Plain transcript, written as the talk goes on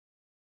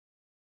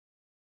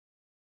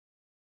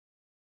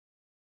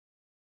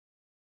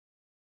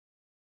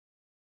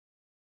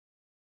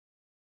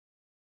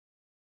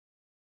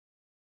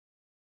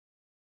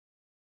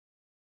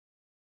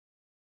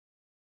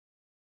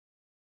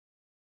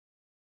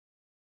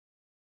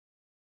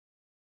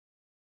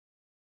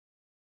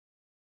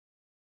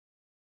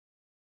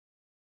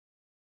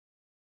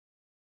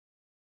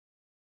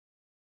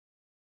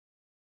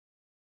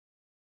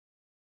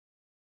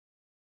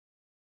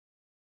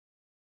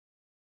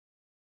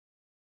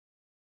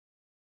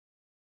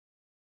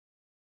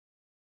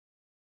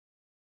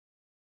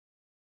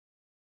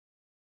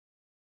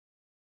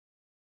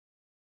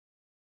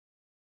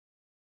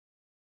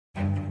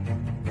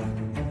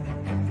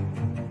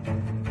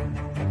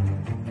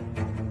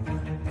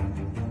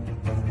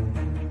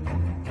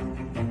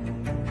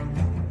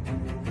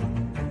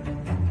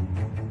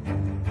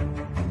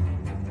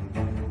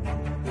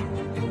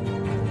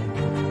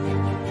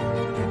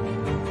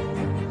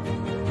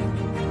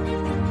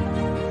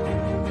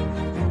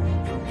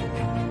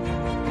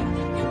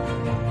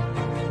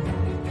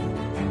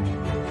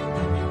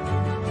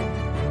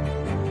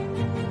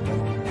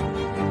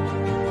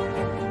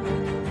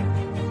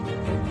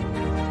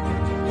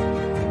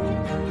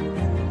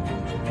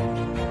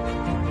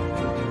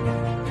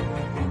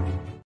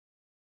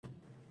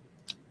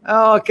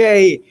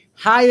Okay,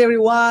 hi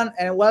everyone,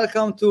 and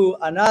welcome to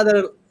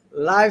another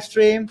live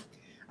stream.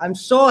 I'm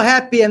so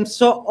happy and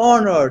so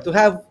honored to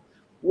have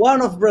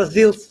one of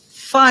Brazil's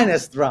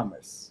finest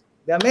drummers,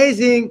 the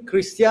amazing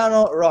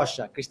Christiano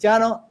Rocha.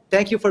 Cristiano,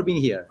 thank you for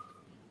being here.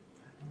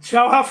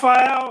 Ciao,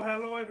 Raphael.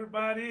 Hello,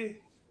 everybody.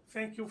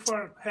 Thank you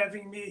for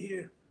having me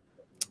here.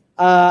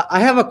 I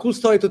have a cool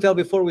story to tell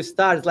before we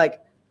start. It's like,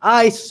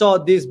 I saw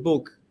this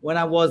book when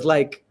I was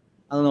like,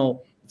 I don't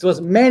know, it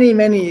was many,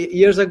 many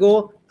years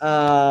ago.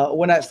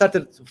 When I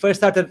first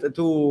started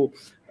to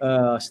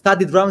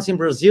study drums in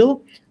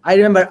Brazil, I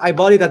remember I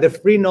bought it at the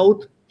Free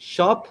Note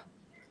shop,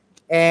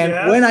 and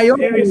Yes, when I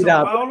opened in it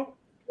up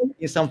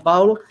in São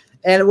Paulo,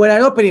 and when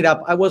I opened it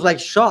up, I was like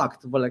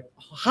shocked. But like,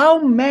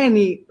 how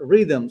many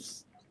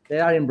rhythms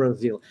there are in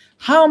Brazil?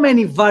 How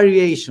many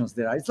variations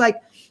there are? It's like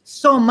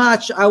so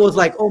much. I was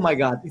like, oh my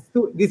God,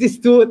 this is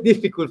too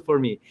difficult for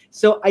me.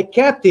 So I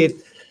kept it,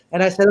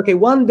 and I said, okay,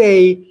 one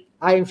day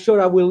I'm sure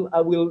I will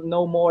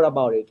know more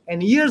about it.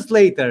 And years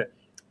later,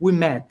 we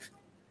met.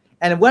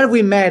 And when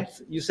we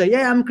met, you say,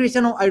 yeah, I'm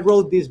Cristiano, I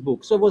wrote this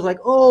book. So it was like,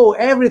 oh,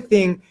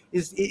 everything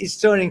is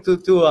turning to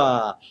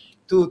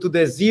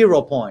the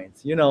 0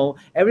 point. You know,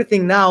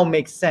 everything now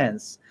makes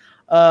sense.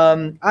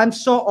 I'm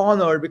so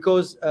honored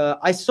because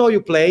I saw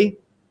you play,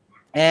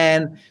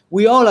 and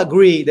we all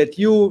agree that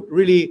you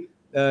really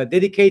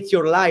dedicate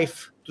your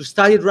life to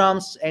study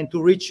drums and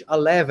to reach a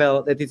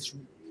level that it's,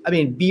 I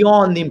mean,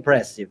 beyond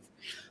impressive.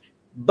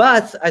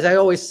 But as I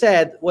always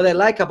said, what I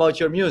like about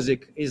your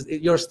music is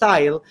your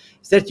style,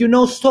 is that you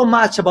know so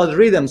much about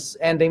rhythms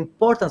and the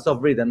importance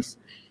of rhythms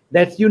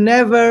that you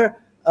never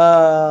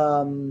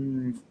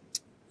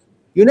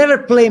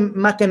play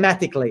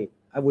mathematically,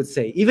 I would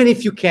say. Even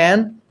if you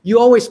can, you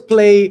always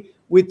play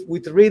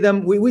with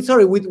rhythm,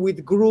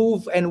 with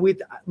groove and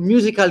with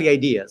musical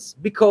ideas,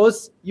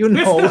 because you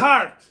know. That's the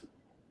heart.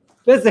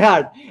 That's the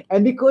heart,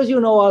 and because you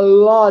know a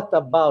lot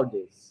about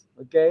this.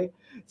 Okay.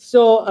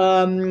 So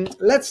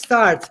let's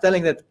start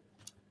telling that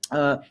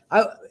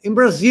in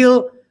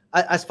Brazil,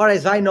 as far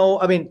as I know,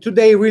 I mean,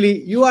 today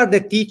really you are the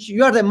teacher,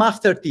 you are the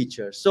master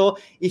teacher. So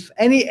if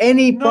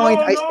any point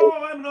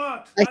I'm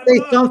not. I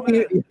say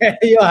something, yeah,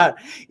 you are.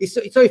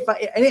 So if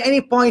any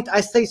point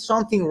I say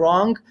something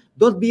wrong,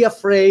 don't be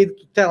afraid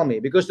to tell me,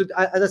 because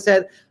as I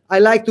said, I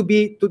like to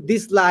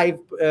these live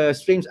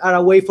streams are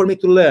a way for me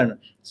to learn.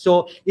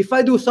 So if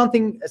I do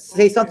something,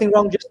 say something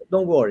wrong, just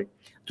don't worry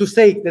to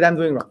say that I'm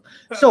doing wrong.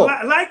 So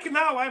like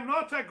now, I'm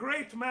not a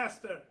great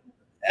master.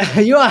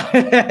 You are.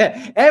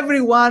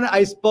 Everyone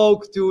I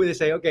spoke to, they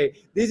say, okay,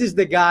 this is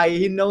the guy,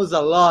 he knows a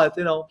lot,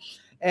 you know.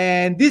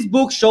 And this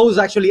book shows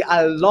actually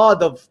a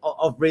lot of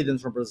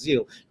rhythms from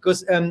Brazil,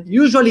 because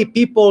usually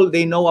people,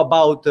 they know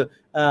about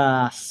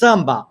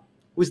samba,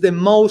 which is the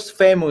most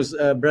famous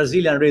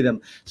Brazilian rhythm.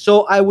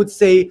 So I would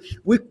say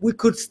we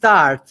could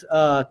start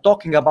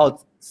talking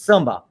about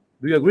samba.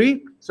 Do you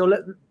agree? So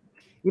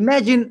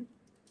imagine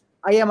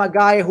I am a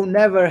guy who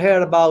never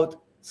heard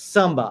about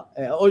samba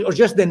or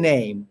just the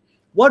name.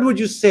 What would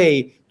you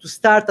say to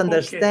start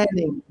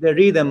understanding the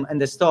rhythm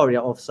and the story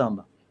of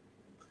samba?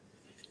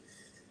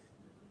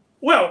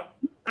 Well,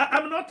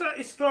 I'm not a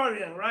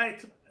historian,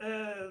 right?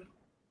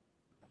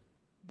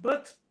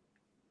 But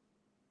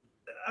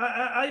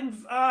I'm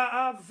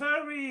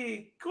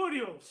very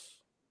curious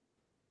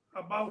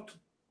about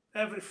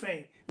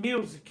everything.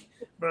 Music,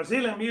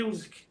 Brazilian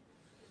music.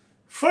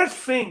 First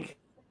thing,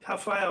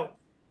 Raphael,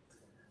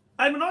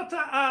 I'm not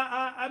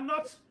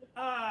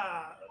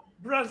a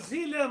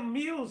Brazilian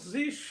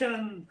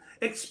musician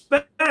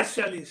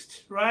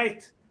specialist,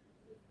 right?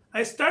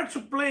 I start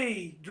to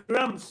play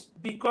drums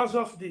because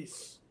of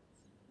this.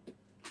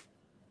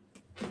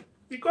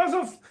 Because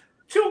of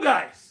two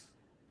guys.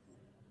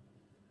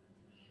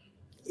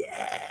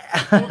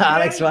 Yeah, okay.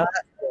 Alex, what?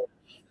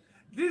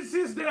 This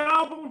is the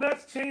album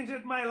that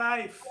changed my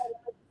life.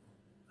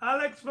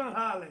 Alex Van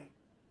Halen.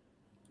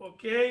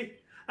 Okay?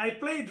 I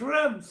play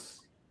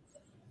drums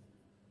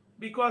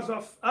because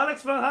of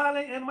Alex Van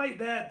Halen and my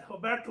dad,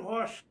 Roberto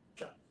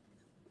Rocha.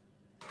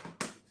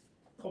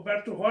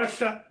 Roberto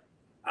Rocha.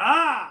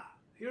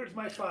 Here's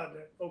my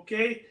father,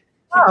 okay?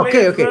 He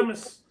played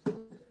drums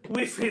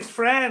with his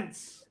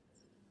friends,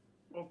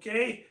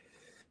 okay?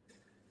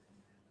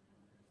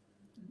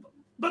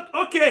 But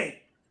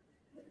okay,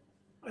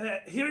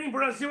 here in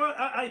Brazil,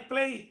 I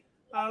play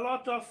a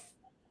lot of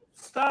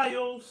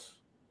styles,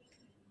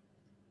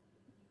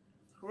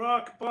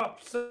 rock,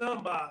 pop,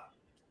 samba,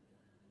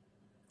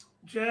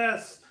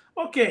 jazz.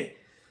 Okay,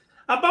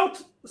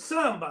 about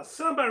samba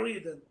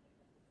rhythm.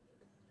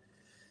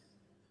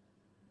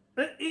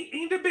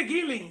 In the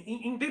beginning,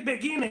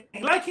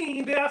 like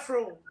in the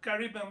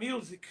Afro-Caribbean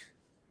music,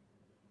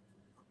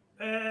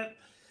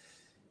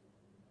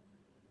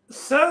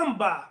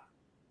 samba.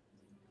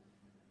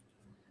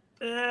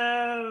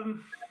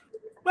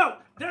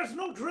 Well, there's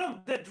no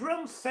drum. The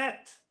drum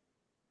set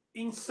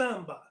in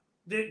samba,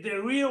 the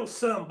real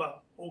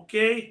samba.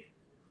 Okay.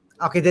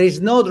 Okay, there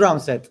is no drum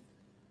set.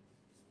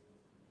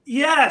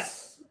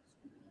 Yes.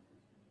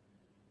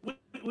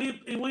 We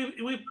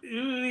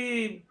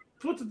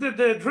put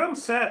the drum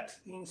set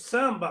in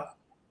samba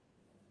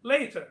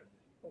later.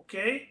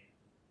 Okay.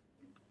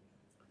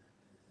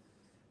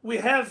 We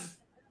have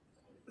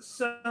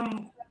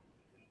some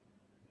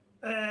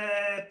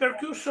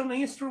percussion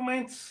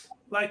instruments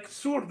like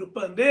surdo,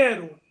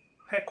 pandeiro,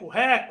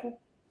 reco-reco,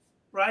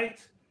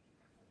 right?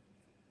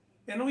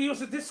 And we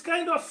use this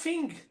kind of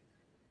thing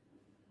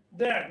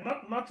there,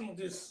 not in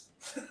this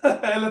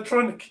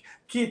electronic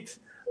kit,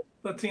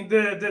 but in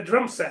the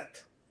drum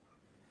set.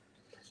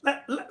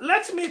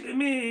 Let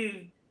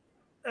me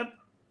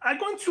I'm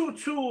going to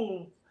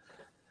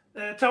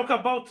talk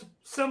about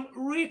some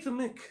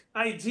rhythmic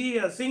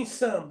ideas in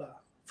samba.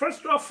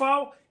 First of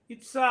all,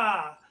 it's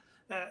a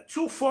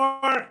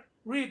 2/4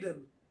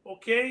 rhythm,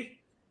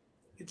 okay?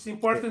 It's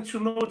important to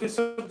know the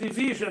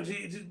subdivision,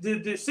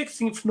 the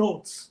 16th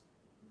notes.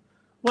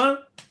 1,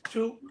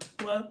 2,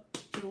 1,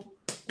 2,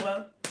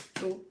 1,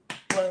 2,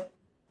 1,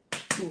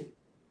 2.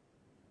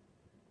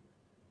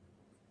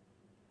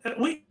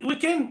 We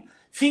can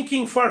think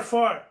in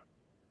 4/4.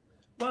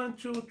 1,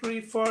 2,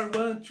 3, 4,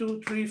 1,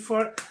 2, 3,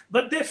 4.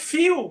 But the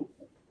feel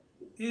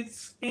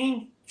is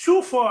in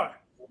 2/4,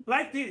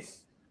 like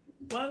this.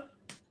 1,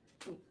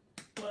 2,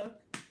 1,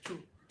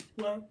 2,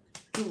 1,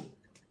 2,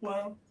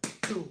 1,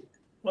 2,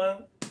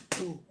 1,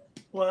 2,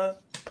 1,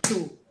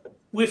 2,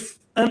 with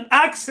an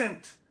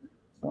accent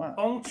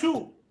on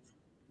 2.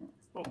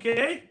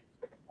 Okay?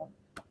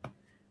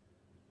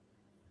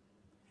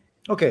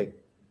 Okay.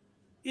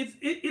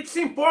 It's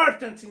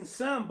important in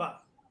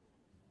samba.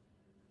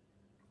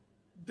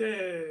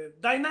 The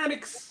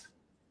dynamics,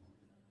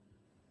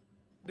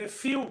 the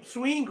feel,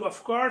 swing,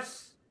 of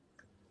course,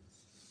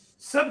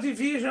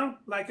 subdivision,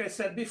 like I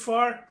said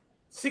before,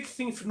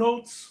 16th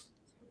notes.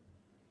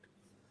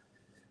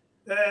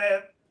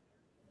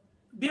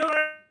 Be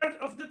aware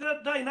of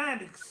the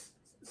dynamics.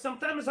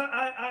 Sometimes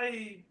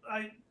I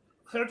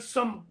heard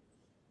some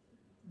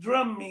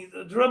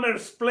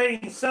drummers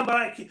playing samba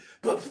like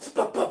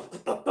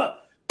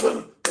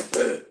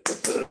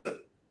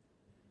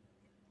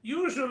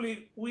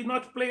usually we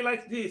not play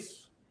like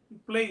this. We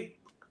play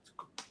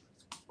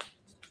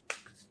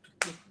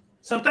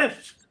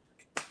sometimes,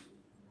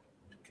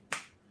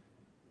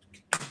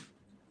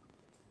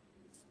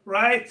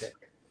 right?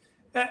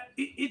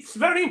 It's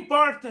very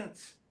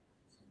important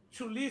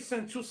to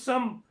listen to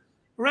some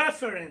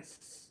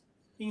references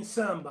in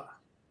samba.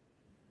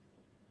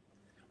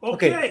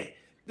 Okay.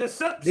 The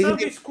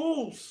samba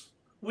schools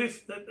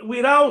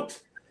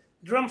without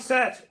drum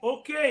set.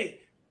 Okay,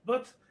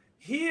 but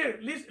here,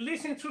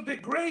 listen to the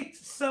great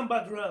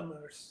samba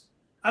drummers.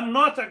 I'm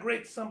not a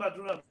great samba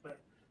drummer.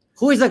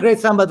 Who is a great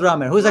samba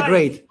drummer? Who's a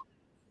great?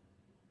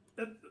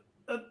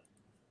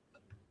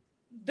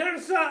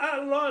 There's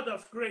a lot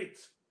of great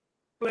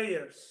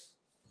players.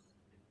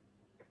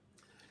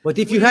 But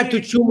if you had to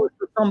choose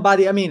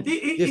somebody, I mean,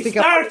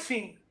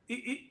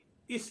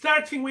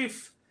 starting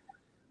with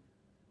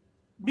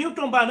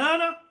Milton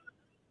Banana.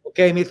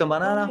 Okay, Milton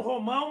Banana.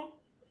 Dom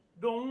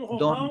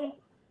Romão,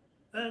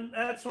 and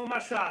Edson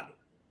Machado.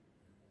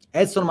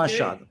 Edson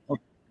Machado.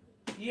 Okay.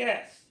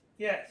 Yes.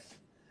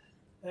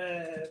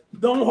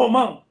 Dom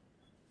Romão.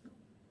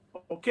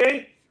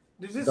 Okay?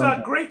 This is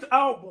a great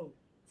album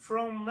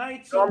from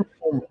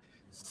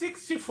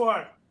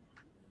 1964.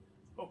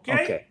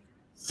 Okay?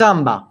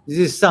 Samba. This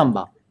is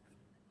samba.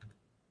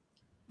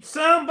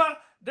 Samba.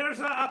 There's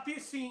a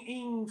piece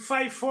in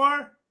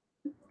 5/4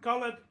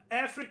 called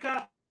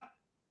Africa.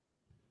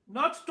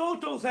 Not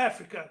Toto's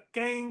Africa.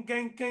 Can.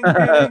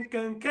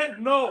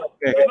 No,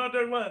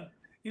 another one.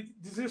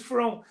 This is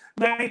from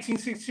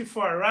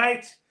 1964,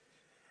 right?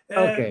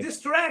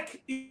 This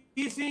track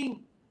is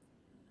in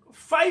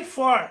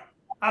 5/4,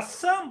 a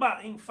samba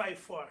in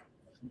 5/4.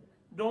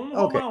 Dom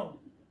Romão.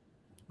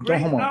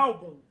 Great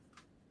album.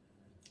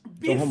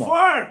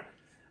 Before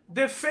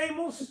the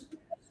famous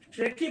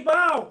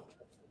JEQUIBAU,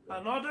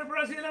 another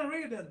Brazilian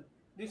rhythm.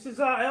 This is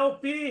a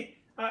LP,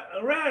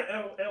 a rare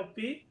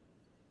LP.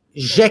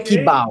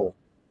 JEQUIBAU.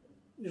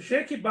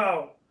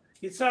 JEQUIBAU.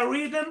 It's a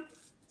rhythm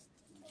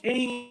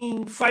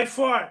in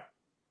 5/4,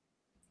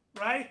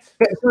 right?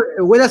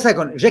 Wait a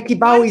second.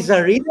 JEQUIBAU is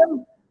a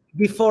rhythm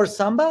before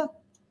samba?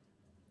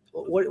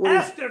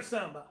 After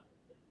samba.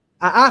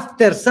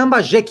 After samba,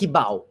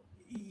 JEQUIBAU.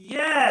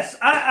 Yes,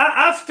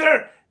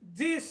 after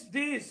this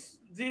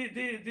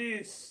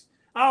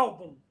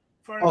album.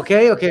 From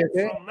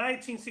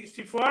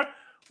 1964,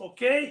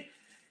 okay?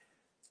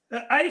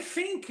 I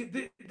think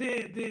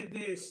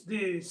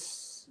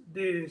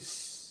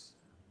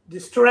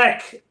this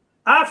track,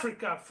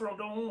 Africa from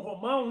Dom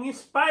Romão,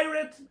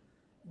 inspired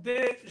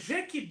the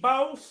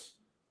JEQUIBAU's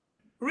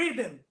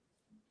rhythm.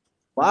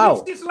 Wow.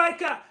 Which is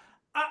like a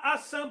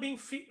samba in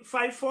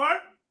 5/4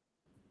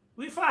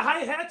 with a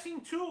hi-hat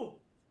in 2.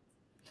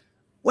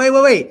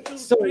 Wait. 2,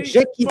 So 3,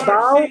 JEQUIBAU.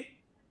 4,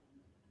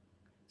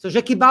 So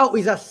JEQUIBAU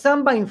is a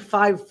samba in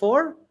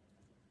 5/4.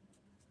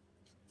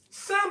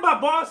 Samba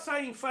bossa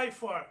in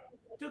 5/4.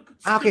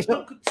 Okay.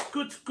 So...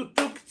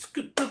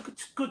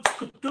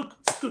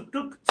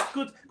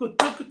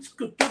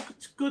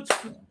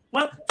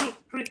 1, 2,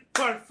 3,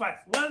 4, 5.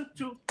 1,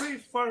 2, 3,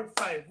 4,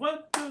 5.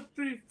 1, 2,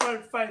 3,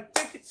 4, 5.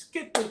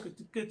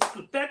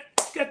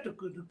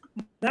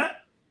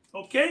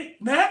 Okay,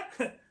 né?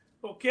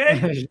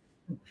 Okay.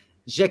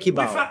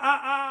 JEQUIBAU. With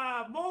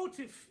a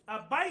motif, a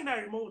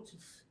binary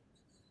motif.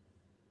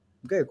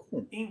 Okay,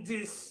 cool. In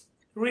this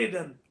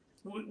rhythm,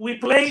 we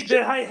play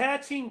the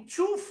hi-hat in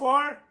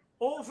 2/4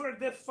 over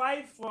the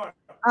 5/4.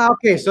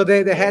 Okay, so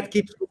the hat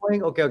keeps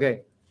going.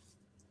 Okay.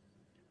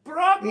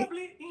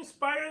 Probably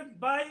inspired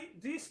by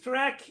this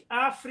track,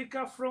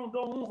 Africa from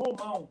Dom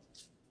Romão.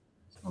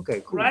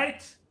 Okay, cool.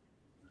 Right?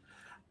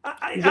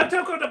 I'm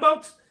talking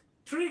about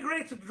 3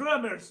 great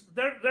drummers.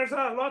 There's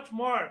a lot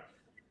more.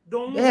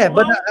 Dom Romão,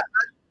 but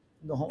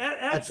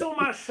Edson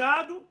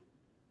Machado,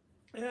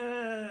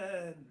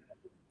 and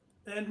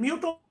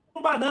Milton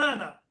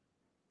Banana.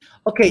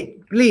 Okay,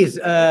 please.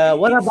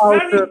 What about?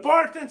 It's very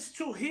important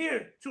to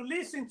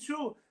listen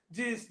to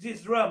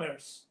these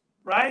drummers,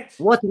 right?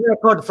 What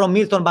record from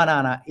Milton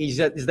Banana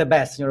is the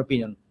best in your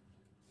opinion?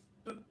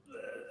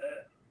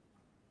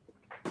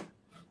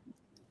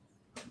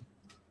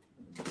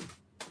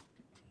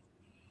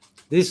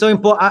 This is so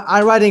important.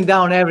 I'm writing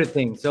down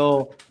everything.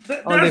 So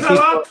there's a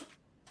lot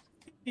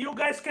you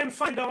guys can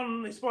find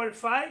on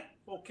Spotify.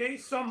 Okay,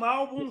 some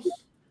albums.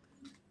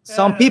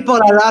 Some people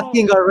are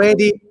asking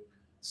already.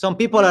 Some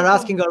people are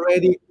asking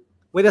already.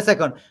 Wait a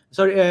second.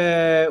 Sorry,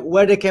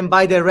 where they can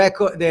buy the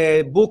record,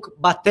 the book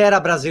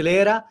Brateria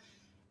Brasileira,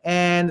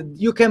 and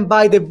you can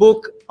buy the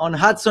book on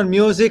Hudson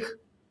Music.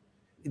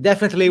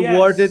 Definitely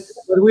worth it.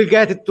 But we'll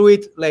get to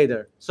it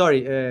later.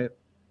 Sorry.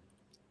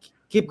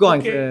 Keep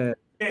going.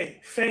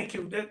 Okay, thank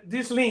you.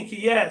 This link,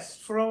 yes,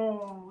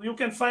 from you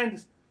can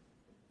find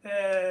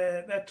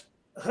that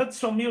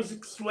Hudson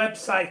Music's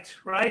website,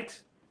 right?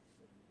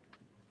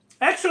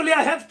 Actually,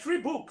 I have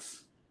 3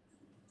 books.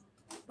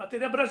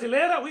 Bateria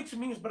Brasileira, which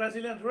means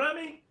Brazilian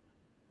drumming,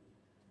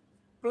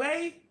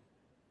 Play,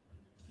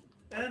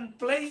 and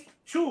Play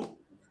 2.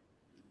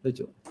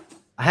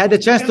 I had the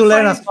chance to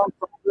learn a song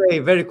from Play.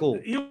 Very cool.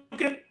 You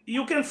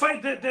can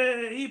find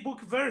the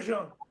ebook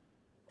version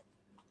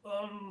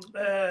on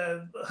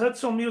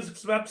Hudson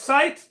Music's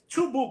website.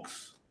 2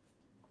 books,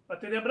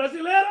 Bateria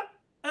Brasileira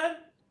and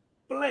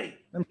Play.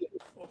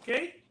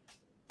 Okay.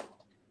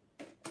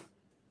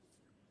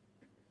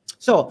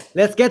 So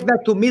let's get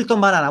back to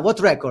Milton Banana. What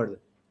record?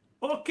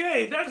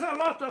 Okay, there's a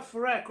lot of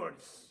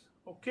records.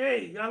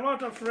 Okay, a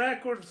lot of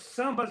records.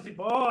 Sambas de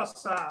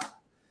Bossa.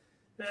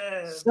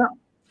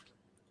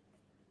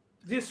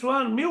 This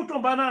one,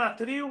 Milton Banana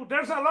Trio.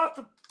 There's a lot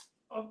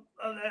of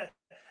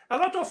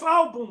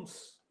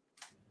albums.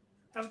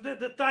 Have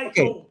the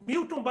title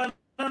Milton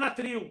Banana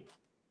Trio.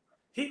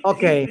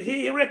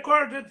 He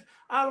recorded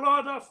a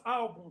lot of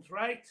albums,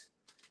 right?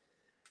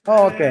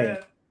 Okay.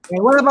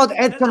 And what about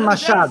Edson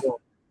Machado?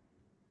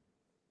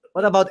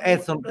 What about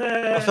Edson?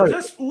 Sorry.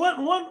 Just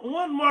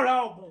one more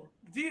album.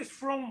 This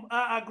from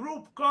a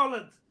group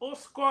called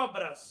Os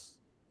COBRAS.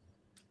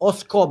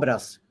 Os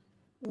COBRAS.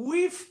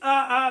 With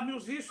a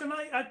musician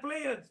I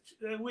played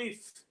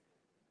with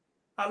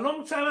a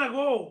long time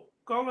ago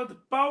called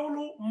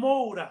Paulo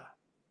MORA.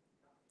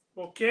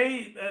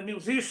 Okay, a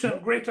musician,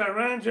 great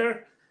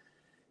arranger.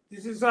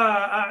 This is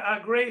a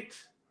great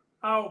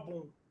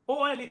album.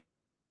 OLP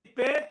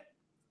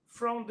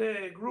from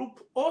the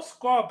group Os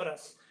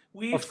COBRAS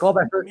with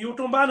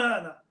Milton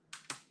Banana,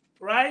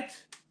 right?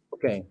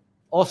 Okay.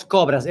 Os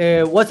COBRAS.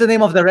 What's the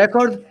name of the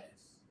record?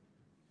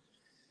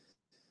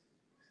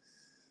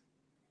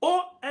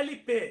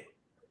 OLP.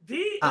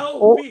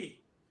 D-O-P.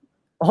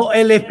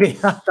 OLP.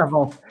 Ah, tá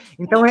bom.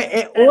 Então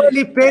é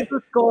OLP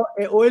dos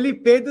é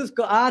OLP dos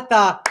Ah,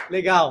 tá.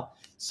 Legal.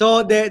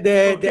 So the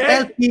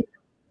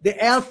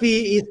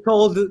LP is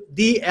called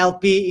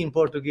DLP in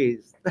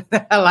Portuguese.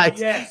 I like.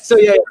 Yes. So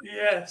yeah.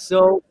 Yes.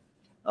 So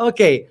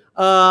okay.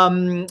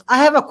 I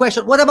have a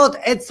question. What about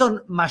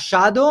Edson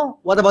Machado?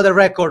 What about the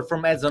record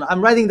from Edson?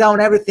 I'm writing down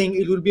everything.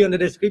 It will be on the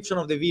description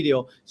of the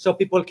video so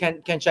people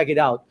can check it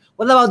out.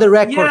 What about the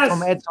record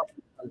from Edson?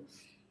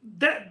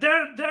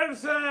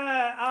 There's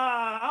an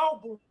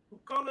album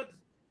called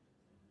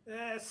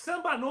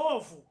Samba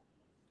Novo.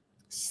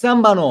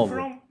 Samba Novo.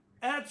 From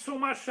Edson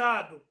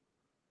Machado.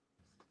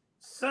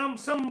 Some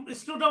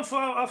students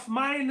of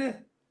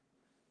mine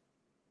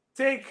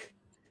take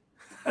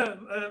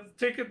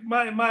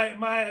my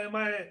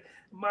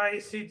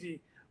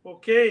CD.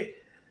 Okay,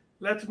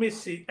 let me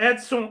see.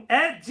 Edison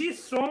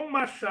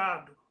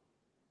Machado.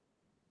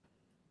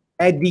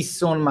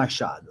 Edison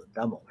Machado.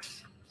 Tá bom.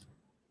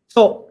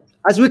 So,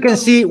 as we can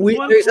see,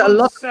 there's a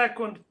lot. 1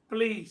 second,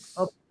 please.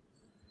 Okay.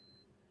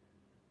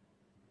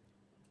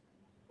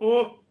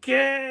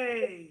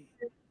 Okay.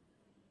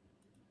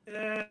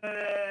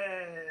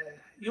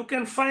 You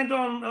can find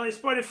on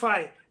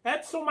Spotify.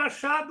 Edson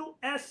Machado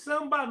é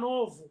Samba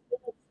Novo.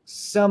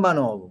 Samba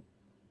Novo.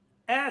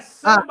 É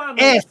Samba Novo.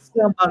 É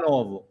Samba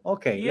Novo.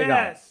 Okay, yes.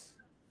 Legal.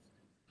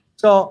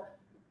 So,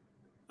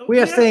 we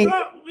are saying...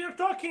 We are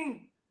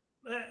talking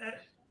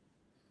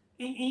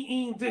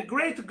in the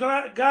great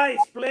guys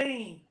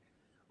playing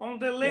on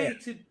the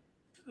late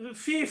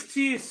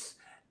 50s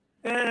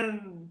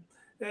and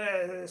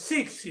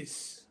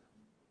 60s.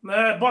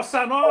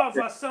 Bossa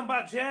Nova,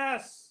 Samba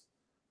Jazz,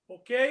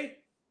 okay?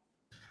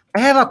 I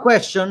have a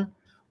question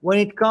when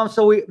it comes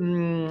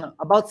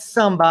about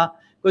Samba,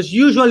 because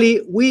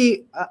usually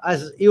we,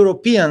 as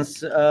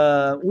Europeans,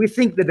 we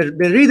think that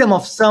the rhythm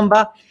of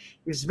Samba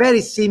is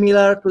very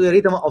similar to the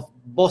rhythm of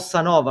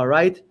Bossa Nova,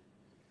 right?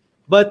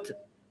 But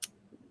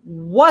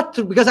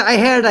because I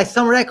heard like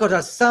some records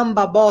are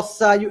Samba,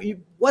 Bossa,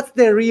 what's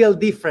the real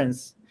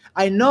difference?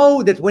 I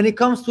know that when it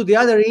comes to the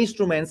other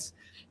instruments,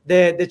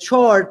 the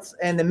chords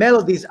and the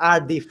melodies are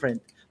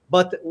different.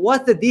 But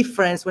what's the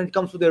difference when it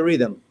comes to the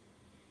rhythm?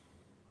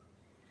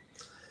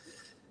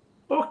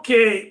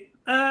 Okay.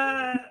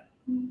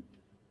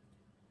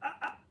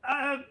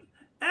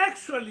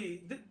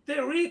 Actually,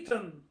 the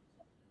rhythm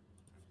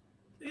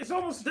is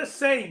almost the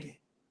same,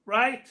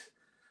 right?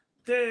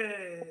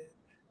 The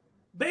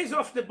base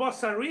of the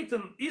bossa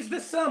rhythm is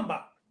the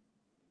samba,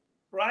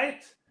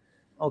 right?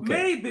 Okay.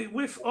 Maybe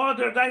with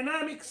other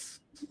dynamics,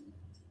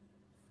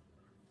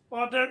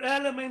 other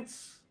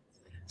elements.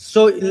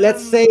 So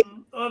let's say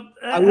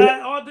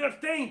other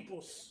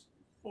tempos,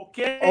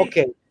 okay?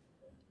 Okay.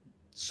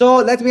 So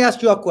let me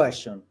ask you a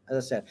question, as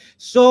I said.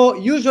 So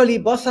usually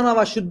bossa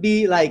nova should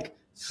be like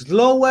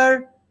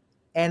slower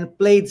and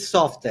played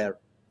softer.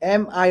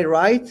 Am I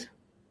right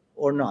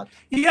or not?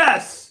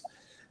 Yes.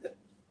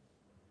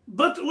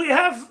 But we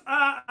have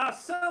a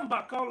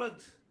samba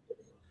called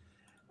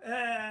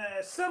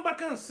samba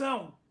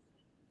canção,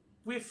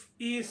 which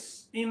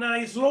is in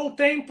a slow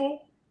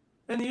tempo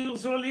and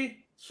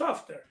usually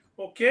softer,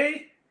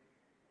 okay?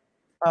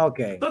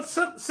 Okay. But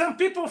some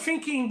people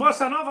thinking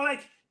bossa nova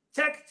like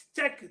check,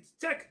 check,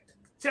 check,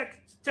 check,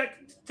 check,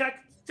 check,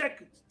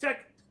 check,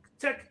 check,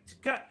 check,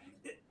 check.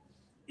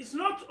 It's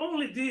not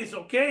only this,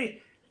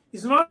 okay?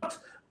 It's not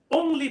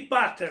only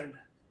pattern.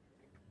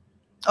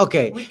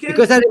 Okay,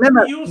 because I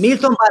remember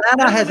Milton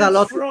Banana has a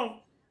lot.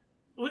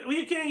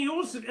 We can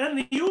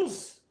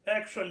use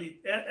actually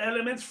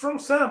elements from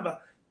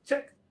samba.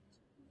 Check,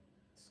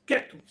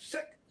 check,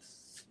 check,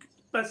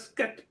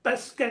 basket,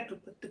 basket,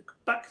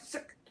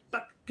 basket,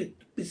 basket,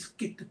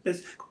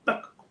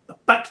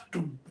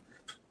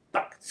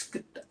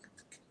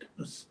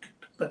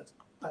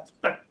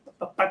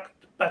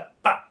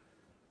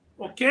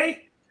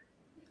 okay?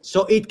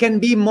 So it can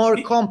be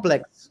more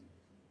complex.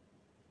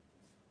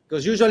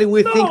 Because usually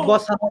we think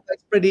bossa nova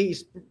is pretty.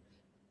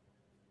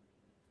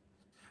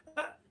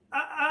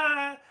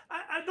 I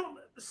don't.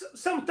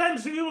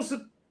 Sometimes we use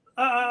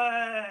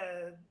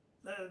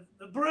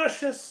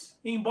brushes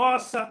in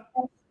bossa.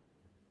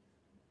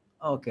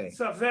 Okay. It's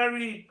a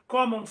very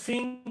common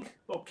thing.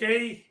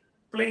 Okay,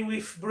 playing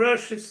with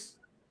brushes.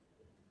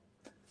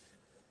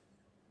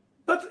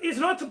 But it's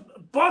not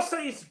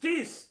bossa is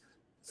this,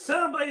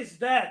 samba is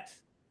that.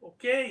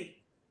 Okay.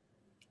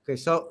 Okay,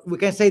 so we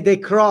can say they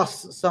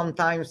cross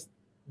sometimes.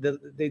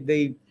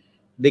 They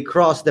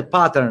cross the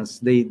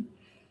patterns.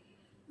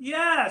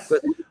 Yes,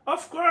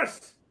 of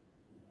course.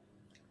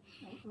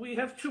 We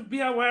have to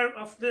be aware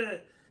of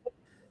the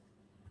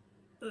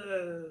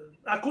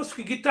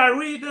acoustic guitar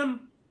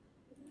rhythm,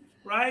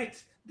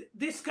 right?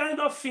 This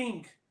kind of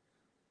thing.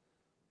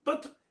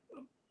 But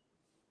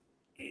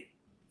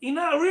in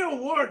a real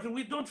world,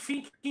 we don't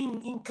think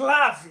in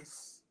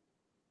claves.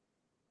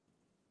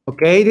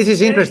 Okay, this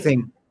is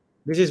interesting.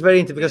 This is very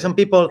interesting because some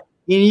people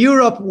in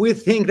Europe, we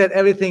think that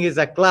everything is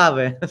a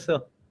clave.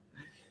 So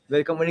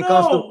when it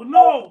comes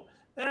to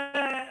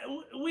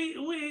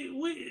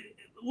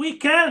we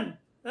can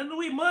and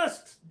we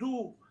must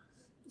do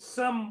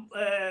some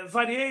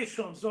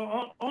variations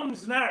on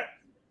snare,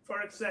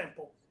 for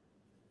example.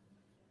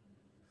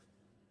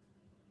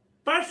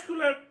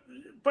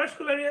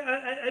 Particularly,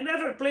 I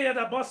never played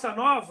a bossa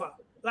nova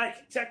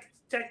like check,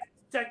 check,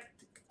 check,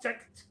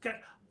 check,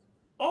 check,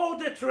 all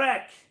the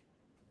track.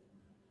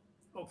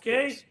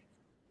 Okay,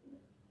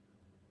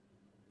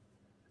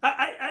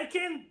 I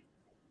can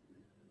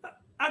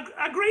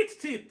a great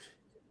tip.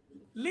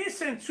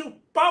 Listen to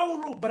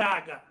Paulo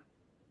Braga.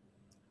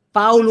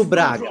 Paulo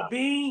Braga.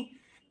 JOBIN,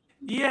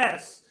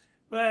 yes,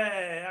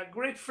 a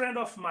great friend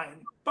of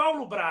mine.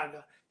 Paulo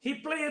Braga. He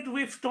played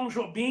with Tom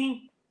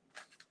JOBIN.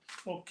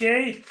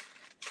 Okay,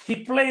 he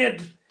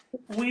played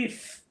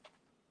with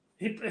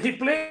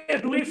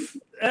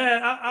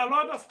a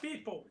lot of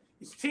people.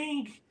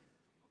 Sting,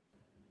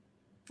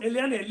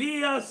 Eliane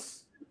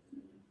Elias,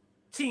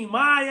 Tim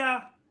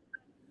Maia,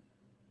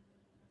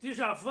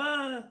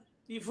 Djavan,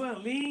 Ivan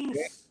Lins.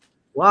 Okay.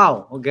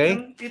 Wow. Okay.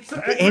 And it's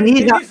And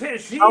he's Elis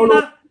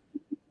Regina.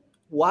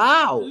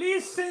 Wow.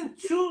 Listen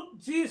to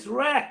this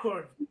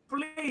record,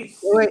 please.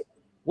 Wait.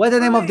 What's the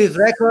name of this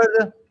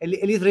record?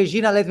 Elis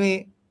Regina. Let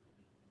me.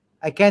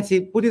 I can't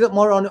see. Put it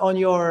more on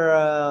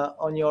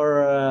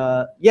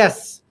your.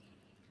 Yes.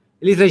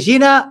 Elis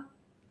Regina,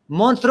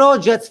 Montreux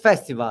Jazz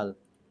Festival.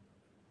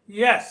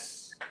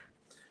 Yes.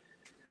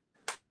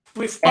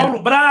 With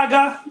Paulo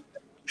Braga,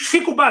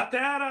 Chico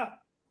Batera,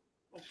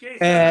 okay,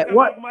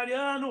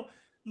 Mariano,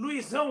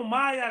 Luizão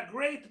Maia,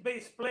 great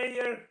bass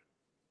player,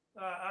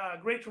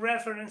 great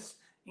reference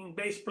in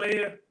bass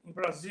player in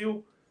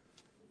Brazil.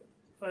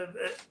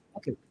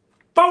 Okay.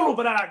 Paulo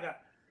Braga.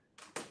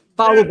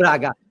 Paulo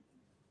Braga.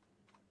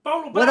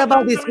 Paulo Braga. What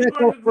about this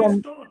record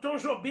from Tom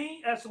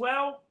Jobim as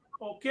well?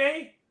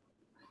 Okay.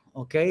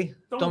 Okay.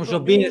 Tom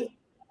Jobim.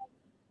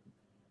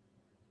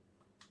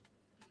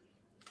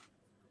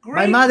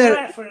 Great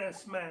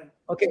reference, man.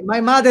 Okay, my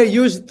mother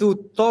used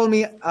to tell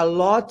me a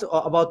lot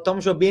about Tom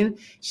Jobim.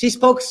 She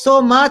spoke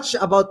so much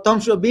about Tom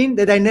Jobim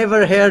that I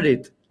never heard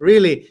it,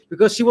 really,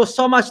 because she was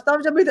so much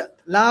Tom Jobim.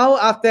 Now,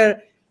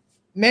 after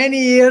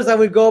many years, I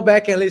will go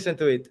back and listen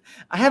to it.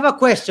 I have a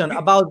question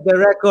about the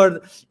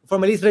record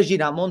from Elis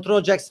Regina,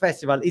 Montreux Jazz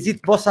Festival. Is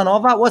it bossa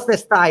nova? What's the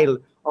style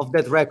of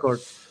that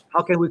record?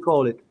 How can we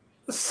call it?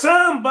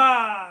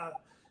 Samba,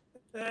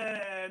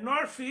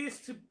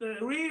 Northeast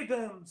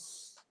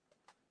rhythms.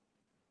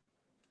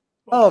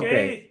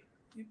 Okay.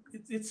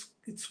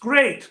 It's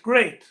great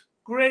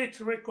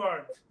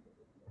record.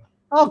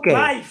 Okay.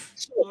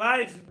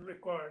 Live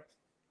record.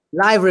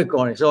 Live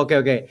recordings.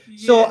 Okay.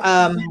 Yes.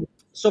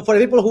 So for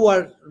the people who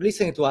are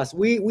listening to us,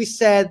 we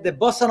said the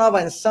bossa nova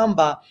and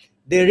samba,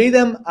 the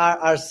rhythm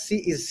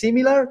is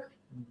similar,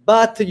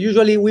 but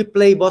usually we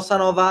play bossa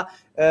nova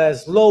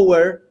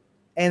slower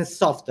and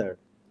softer,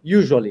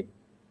 usually.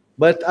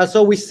 But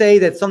also we say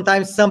that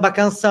sometimes samba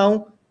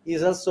canção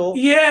is also...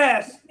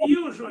 Yes,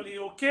 usually,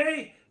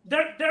 okay?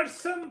 There's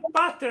some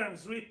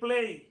patterns we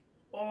play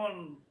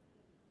on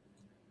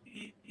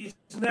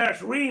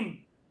snares, rim,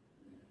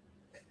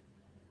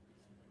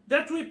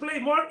 that we play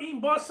more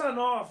in bossa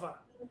nova.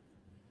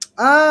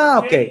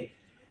 Okay.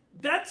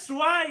 That's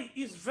why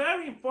it's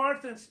very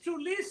important to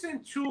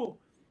listen to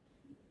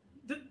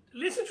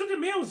the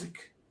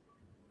music,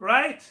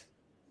 right?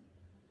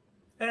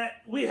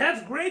 We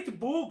have great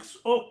books,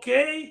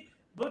 okay,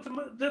 but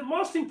the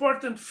most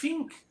important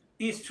thing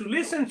is to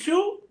listen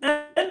to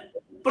and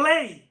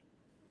play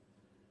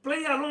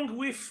along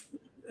with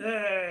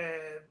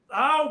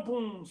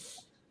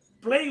albums,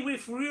 play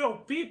with real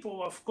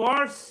people, of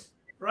course,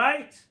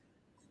 right?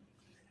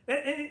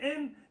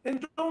 And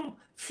don't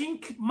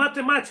think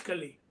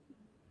mathematically.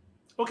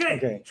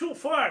 Okay.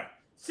 2/4,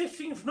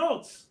 16th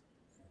notes,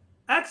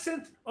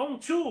 accent on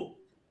 2.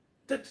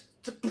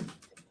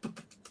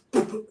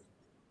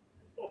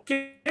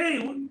 Okay,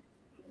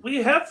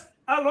 we have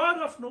a lot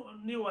of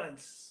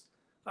nuance,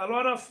 a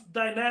lot of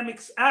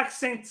dynamics,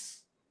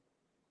 accents,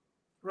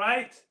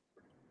 right?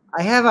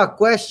 I have a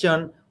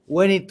question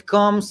when it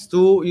comes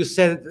to, you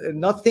said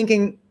not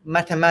thinking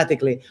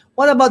mathematically.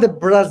 What about the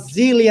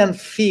Brazilian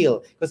feel?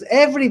 Because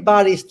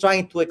everybody is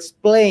trying to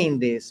explain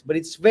this, but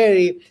it's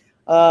very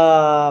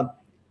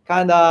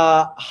kind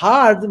of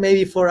hard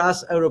maybe for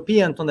us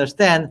Europeans to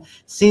understand,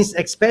 since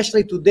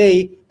especially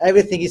today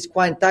everything is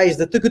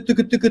quantized.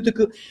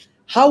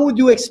 How would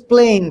you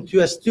explain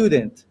to a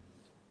student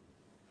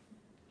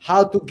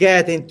how to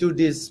get into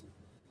this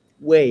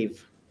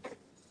wave?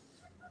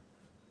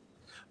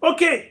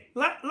 Okay,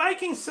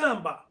 like in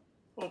samba,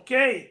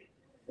 okay,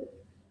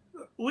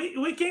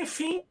 we can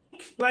think,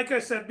 like I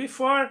said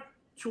before,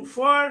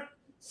 2/4,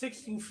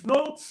 16th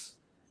notes,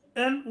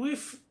 and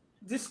with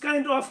this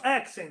kind of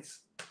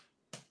accents.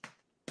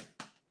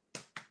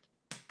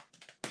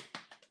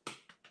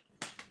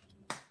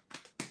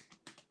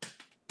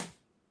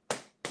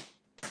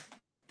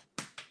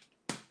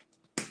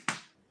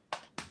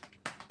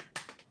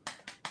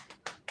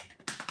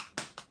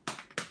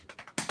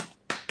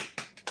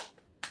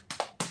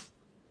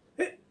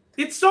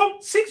 It's all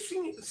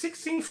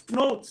 16th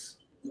notes.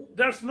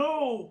 There's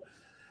no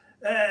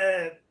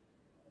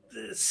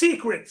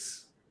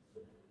secrets.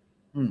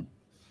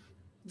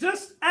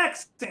 Just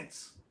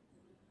accents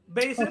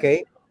based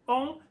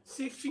on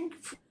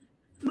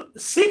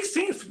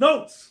 16th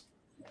notes.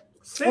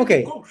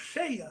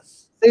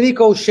 Semicolcheias.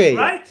 Semicolcheia.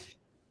 Right?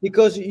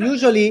 Because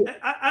usually...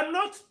 I'm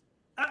not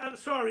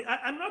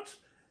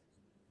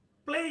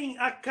playing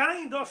a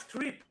kind of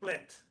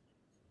triplet.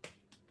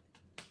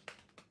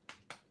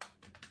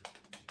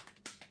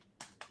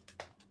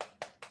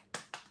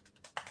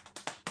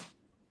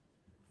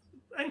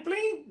 I'm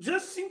playing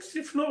just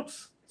 16th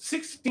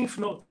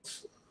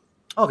notes.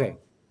 Okay.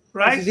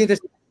 Right? This is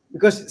interesting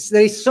because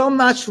there is so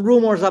much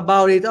rumors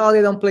about it. Oh,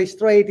 they don't play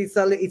straight.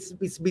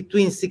 It's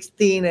between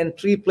 16 and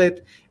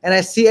triplet. And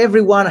I see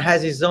everyone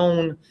has his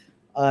own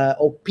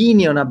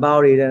opinion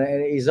about it and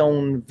his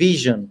own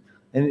vision.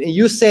 And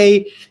you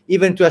say,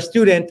 even to a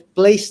student,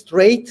 play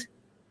straight.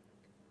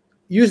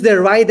 use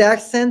the right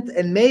accent,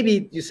 and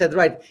maybe you said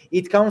right,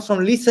 it comes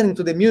from listening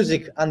to the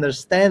music,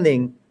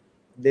 understanding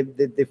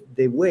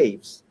the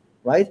waves,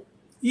 right?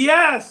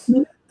 Yes,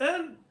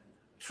 and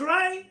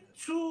try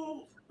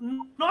to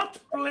not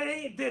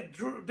play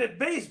the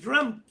bass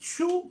drum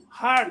too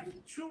hard,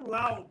 too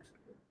loud.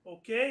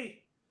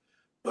 Okay.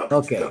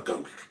 Okay.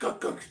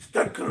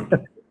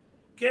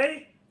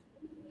 Okay.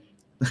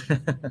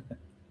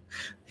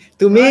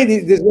 To me,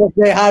 Right? this was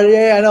very hard.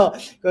 Yeah, I know,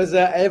 because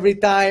every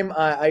time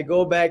I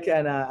go back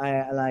and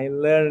I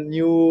learn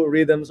new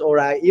rhythms, or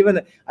I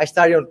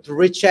started to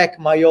recheck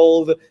my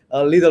old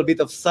little bit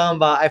of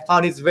samba. I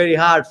found it's very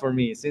hard for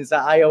me, since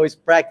I always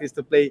practice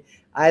to play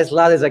as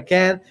loud as I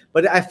can.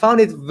 But I found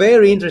it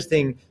very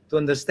interesting to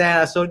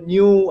understand. So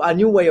a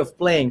new way of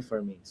playing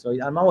for me. So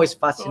I'm always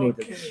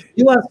fascinated. Okay.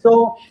 You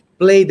also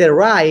play the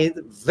ride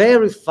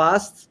very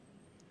fast,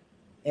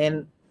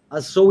 and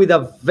also with a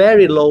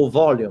very low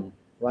volume,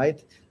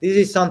 right? This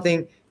is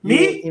something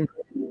Me?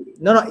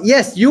 no,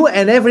 yes, you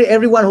and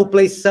everyone who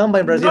plays samba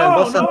in Brazil and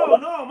bossa nova.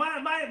 No.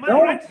 My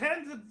No? right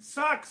hand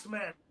sucks,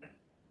 man.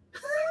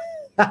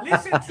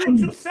 Listen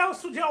to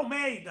Celso de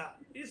Almeida.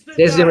 He's the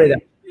guy.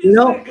 You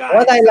know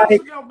what I Celso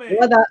like? de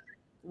Almeida.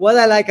 What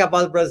I like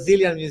about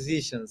Brazilian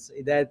musicians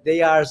is that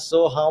they are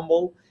so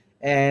humble,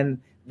 and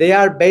they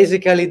are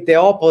basically the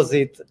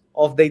opposite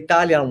of the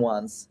Italian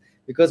ones.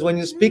 Because when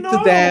you speak to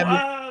them,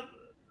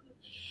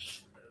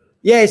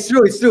 yeah, it's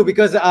true.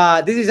 Because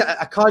this is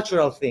a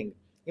cultural thing.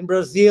 In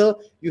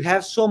Brazil, you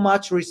have so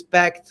much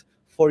respect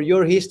for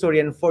your history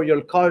and for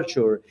your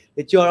culture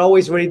that you are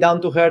always very down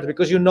to earth,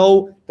 because you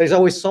know there's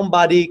always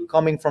somebody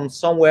coming from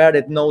somewhere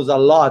that knows a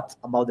lot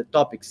about the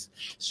topics.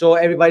 So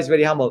everybody's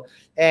very humble.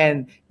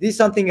 And this is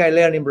something I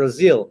learned in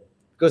Brazil,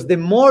 because the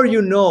more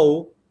you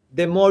know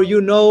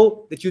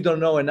that you don't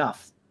know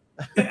enough.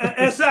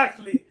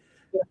 Exactly.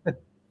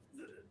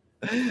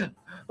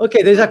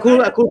 Okay, there's a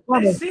cool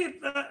comment.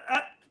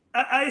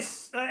 I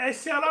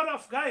see a lot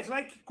of guys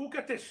like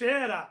Cuca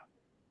Teixeira.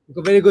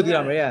 Very good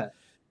drummer, yeah.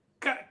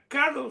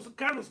 Carlos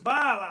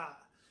Bala,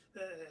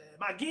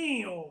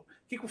 Maguinho,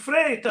 Kiko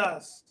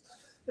Freitas,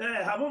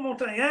 Ramon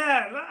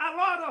Montanher, a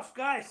lot of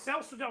guys,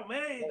 Celso de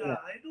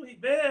Almeida, Edu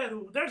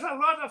Ribeiro. There's a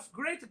lot of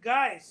great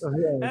guys.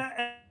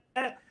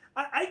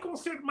 I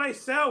consider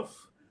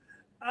myself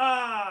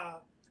a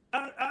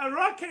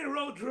rock and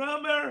roll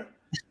drummer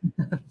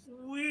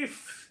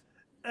with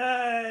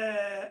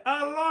a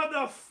lot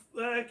of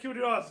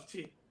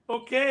curiosity.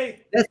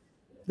 Okay.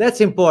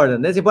 That's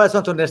important. That's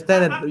important to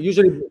understand.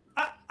 Usually,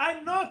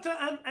 I'm not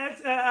an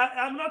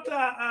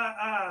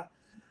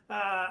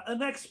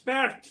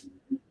expert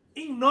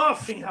in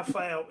nothing,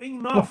 Raphael.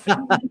 In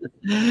nothing.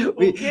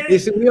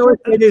 We always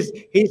say this.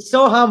 He's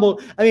so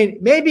humble. I mean,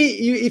 maybe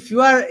if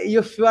you are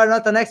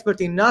not an expert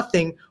in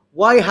nothing,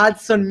 why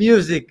Hudson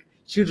Music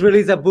should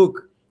release a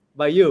book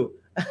by you?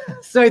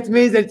 So it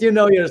means that you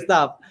know your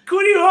stuff.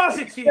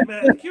 Curiosity,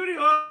 man.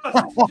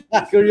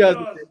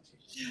 Curiosity.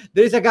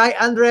 There is a guy,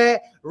 Andre,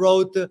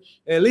 wrote,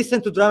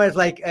 listen to drummers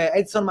like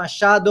Edson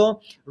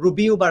Machado,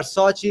 Rubinho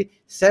Barsotti,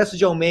 Celso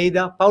de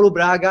Almeida, Paulo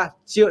Braga,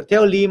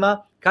 Theo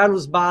Lima,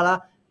 Carlos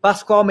Bala,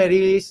 Pascoal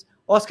Merilis,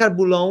 Oscar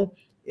Bolão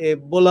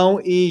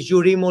e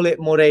Juri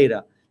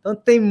Moreira.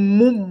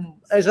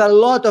 There's a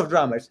lot of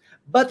drummers.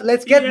 But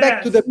let's get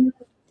back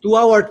to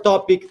our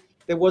topic,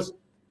 that was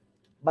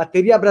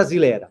Bateria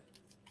Brasileira.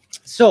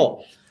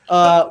 So,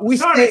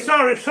 sorry.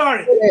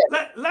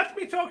 Let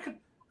me talk a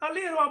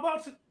little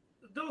about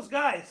those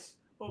guys,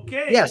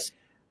 okay? Yes.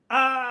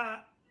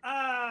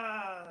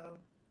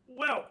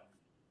 Well,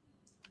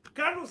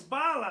 Carlos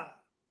Bala,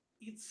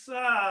 it's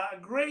a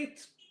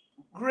great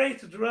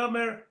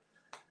drummer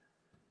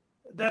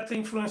that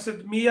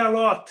influenced me a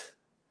lot.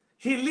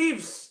 He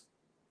lives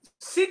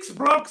 6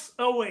 blocks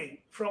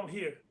away from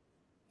here,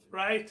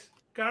 right?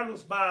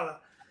 Carlos Bala.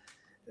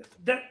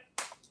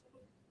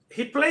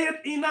 He played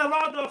in a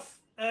lot of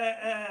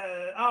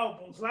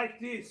albums like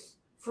this,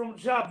 from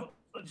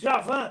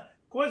Javan,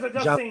 Coisa de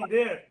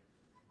Acender.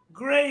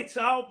 Great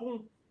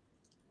album.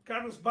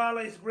 Carlos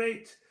Bala is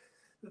great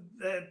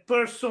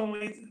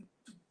person,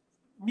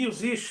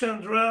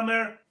 musician,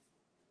 drummer.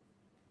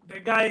 The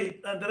guy,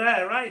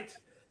 André, right?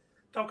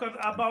 Talking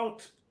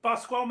about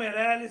Pascoal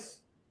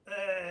Meireles.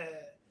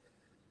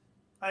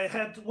 I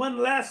had one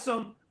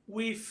lesson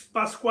with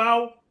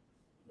Pascoal,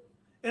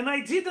 and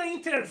I did an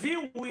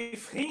interview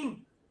with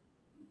him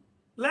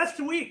last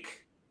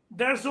week.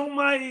 There's on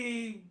my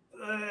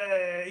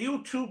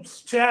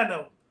YouTube's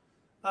channel.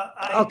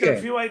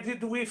 Interview I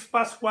did with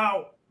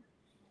Pascoal.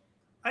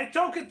 I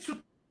talked to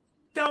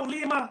Theo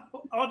Lima,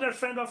 other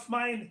friend of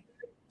mine,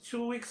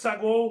 2 weeks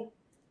ago.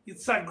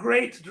 It's a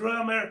great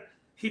drummer.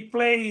 He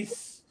played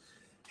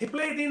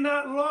in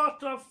a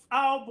lot of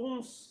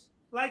albums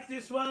like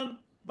this one,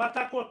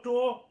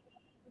 Batacotô,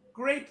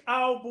 great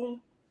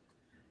album.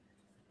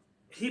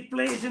 He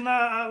played in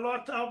a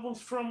lot of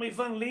albums from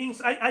Ivan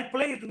Lins. I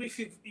played with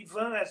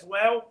Ivan as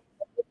well.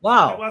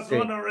 Wow. I was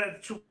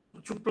honored to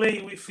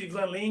play with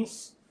Ivan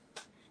Lins.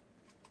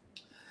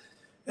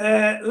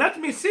 Let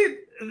me see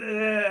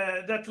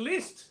that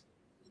list.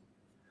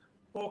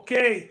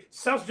 ok?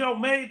 Celso de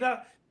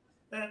Almeida,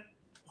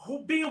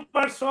 Rubinho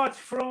Barsotti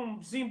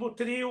from Zimbo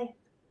Trio.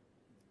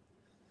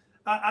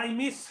 I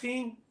miss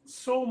him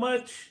so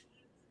much,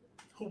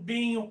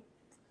 Rubinho.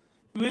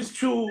 We used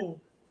to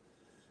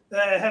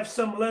have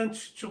some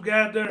lunch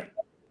together.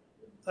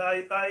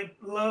 I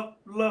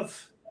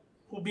love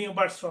Rubinho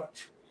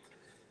Barsotti.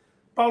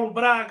 Paulo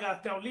Braga,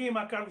 Theo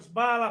Lima, Carlos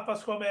Bala,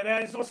 Pascoal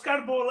Meirelles,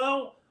 Oscar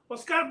Bolão.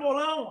 Oscar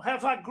Bolão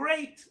have a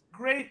great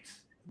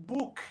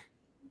book.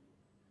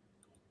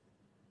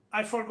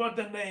 I forgot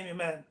the name,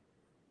 man.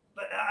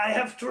 I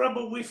have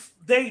trouble with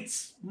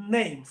dates,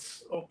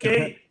 names,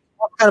 okay?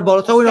 Oscar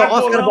Bolão. So we know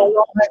Oscar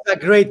Bolão has a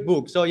great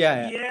book. So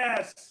yeah.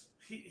 Yes,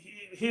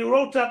 he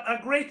wrote a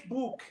great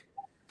book.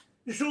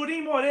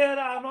 Jurim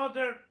Moreira,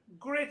 another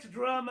great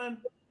drummer.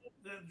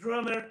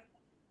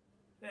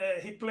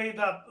 He played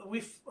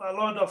with a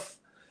lot of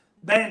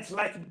bands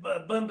like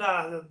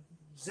Banda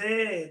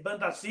Z,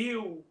 Banda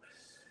Zil.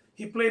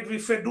 He played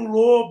with Edu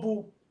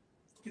Lobo.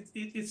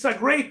 It's a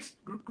great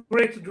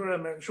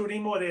drummer,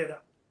 Jurim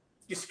Moreira.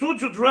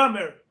 Studio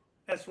drummer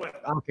as well.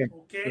 Okay.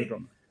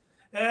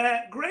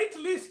 Great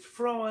list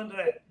from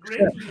André.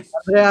 Great list.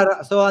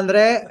 So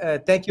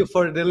André, thank you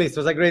for the list. It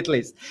was a great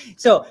list.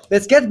 So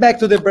let's get back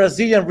to the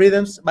Brazilian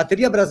rhythms,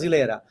 Bateria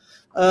Brasileira.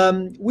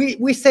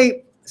 We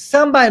say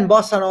samba and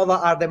bossa nova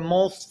are the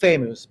most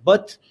famous,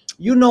 but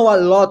you know a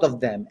lot of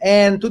them.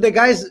 And to the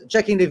guys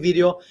checking the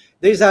video,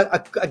 there's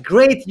a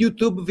great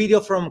YouTube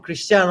video from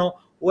Cristiano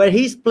where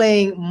he's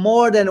playing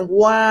more than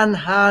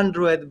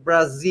 100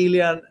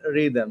 Brazilian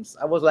rhythms.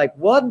 I was like,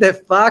 what the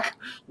fuck?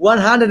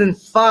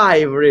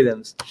 105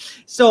 rhythms.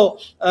 So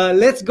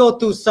let's go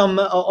to some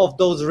of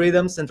those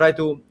rhythms and try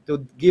to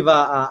give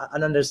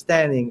an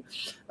understanding.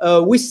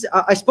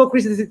 I spoke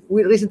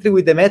recently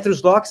with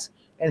Demetrius Locks,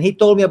 and he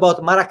told me about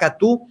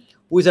maracatu,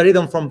 who is a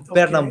rhythm from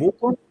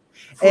Pernambuco.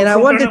 And I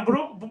wanted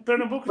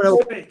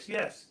Pernambuco State,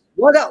 yes.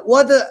 What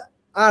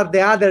are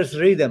the other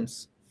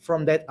rhythms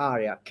from that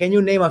area? Can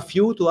you name a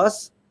few to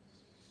us?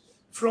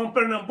 From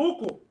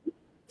Pernambuco?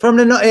 From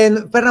the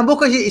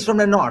Pernambuco is from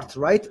the north,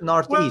 right?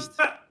 Northeast.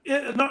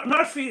 Well,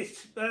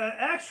 northeast.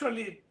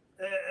 Actually,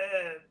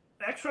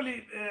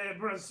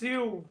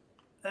 Brazil.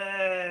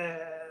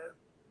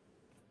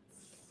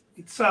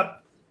 It's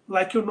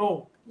like you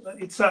know,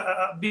 it's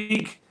a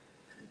big.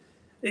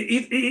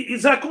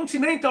 It's a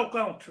continental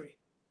country,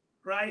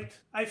 right?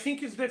 I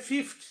think it's the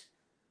 5th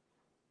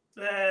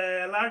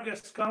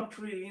largest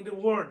country in the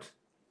world.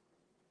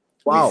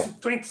 Wow. With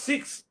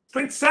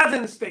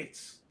 27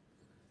 states.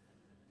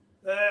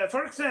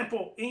 For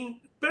example,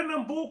 in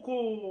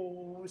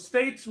Pernambuco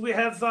states, we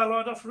have a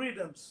lot of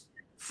rhythms.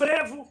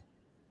 Frevo,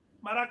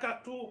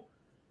 maracatu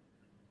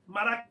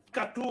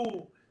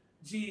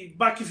de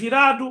baque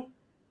virado,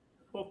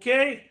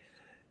 okay?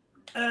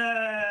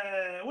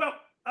 Well,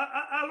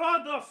 a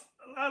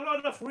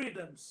lot of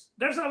rhythms.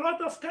 There's a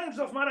lot of kinds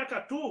of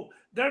maracatu.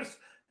 There's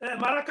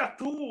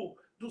maracatu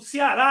do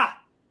Ceará.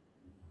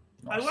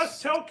 I was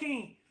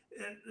talking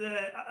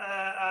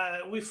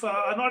with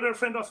another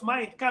friend of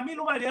mine,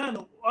 Camilo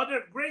Mariano,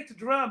 other great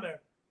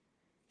drummer.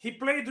 He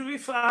played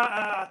with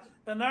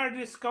an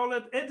artist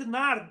called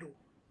Ednardo.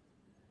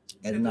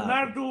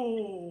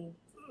 Ednardo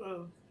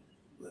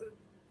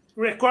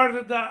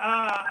recorded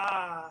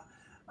a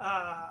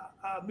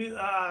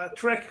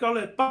track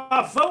called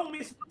Pavão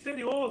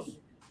Misterioso.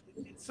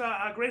 It's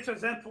a great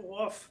example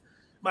of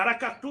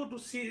maracatu do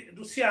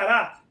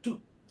Ceará.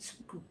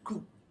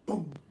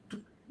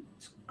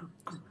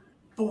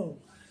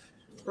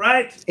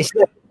 Right?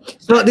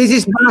 So this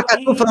is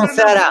maracatu from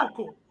Ceará.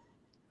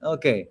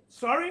 Okay.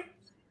 Sorry?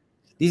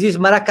 This is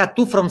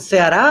maracatu from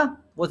Ceará?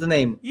 What's the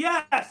name?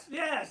 Yes.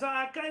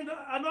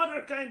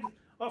 Another kind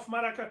of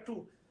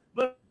maracatu.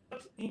 But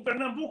in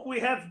Pernambuco, we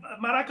have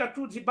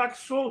maracatu de baque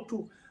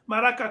solto,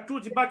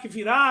 maracatu de baque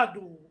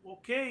virado,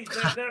 okay?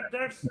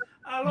 There's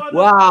a lot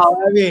wow,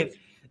 I mean,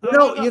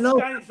 you know,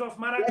 kinds of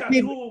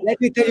maracatu. Let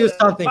me tell you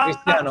something,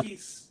 Cristiano.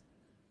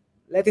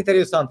 Let me tell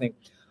you something.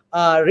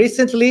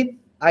 Recently,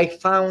 I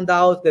found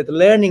out that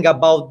learning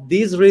about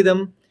this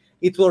rhythm,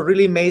 it will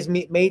really makes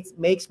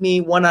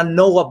me want to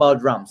know about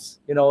drums,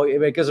 you know,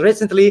 because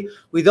recently,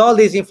 with all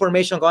this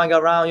information going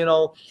around, you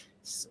know,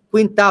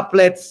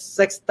 quintuplets,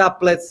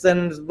 sextuplets,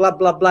 and blah,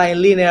 blah, blah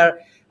in linear,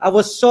 I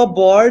was so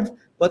bored.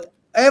 But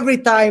every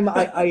time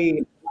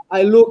I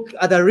look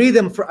at a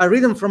rhythm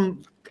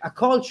from a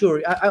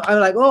culture, I'm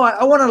like, oh,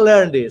 I want to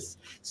learn this.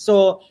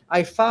 So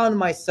I found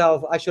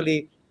myself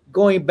actually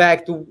going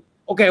back to,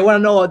 okay, I want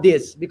to know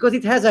this because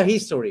it has a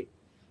history.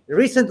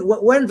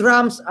 When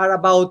drums are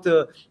about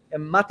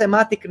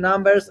mathematic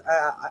numbers,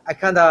 I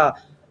kind of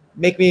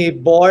make me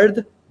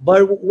bored.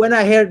 But when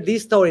I hear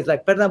these stories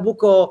like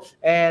Pernambuco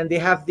and they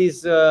have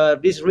this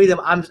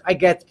rhythm, I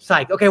get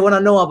psyched. Okay, I want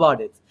to know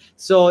about it.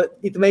 So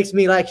it makes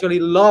me actually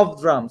love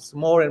drums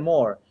more and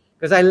more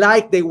because I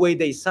like the way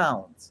they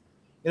sound.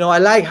 You know, I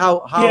like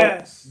how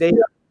yes. they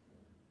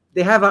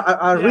have a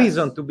yes.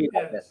 reason to be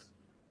yes. like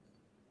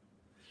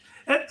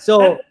that.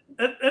 So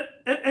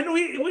and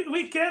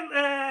we can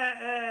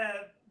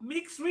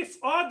mix with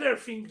other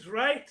things,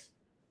 right?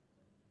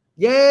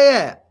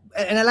 Yeah.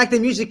 And I like the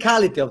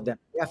musicality of them.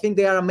 I think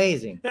they are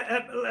amazing.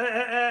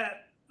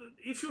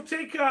 If you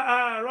take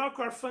a rock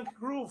or funk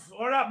groove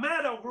or a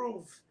metal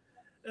groove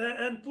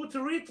and put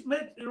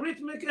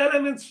rhythmic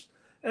elements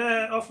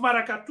of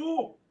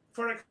maracatu,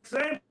 for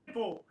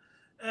example,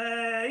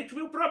 it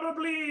will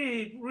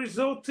probably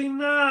result in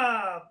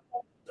a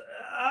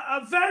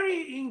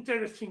very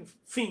interesting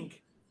thing,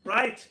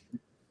 right?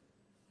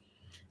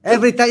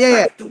 Every time,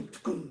 yeah.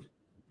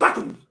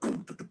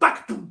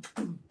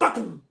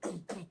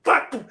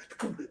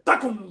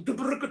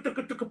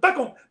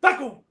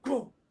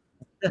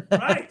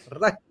 Right?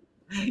 Right.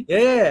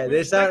 Yeah.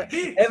 There's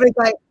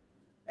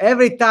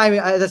every time,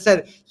 as I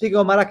said, speaking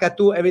of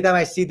maracatu, every time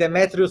I see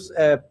Demetrius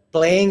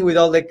playing with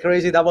all the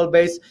crazy double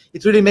bass,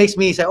 it really makes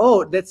me say,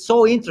 "Oh, that's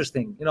so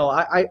interesting." You know,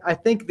 I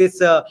think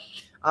this a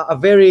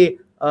very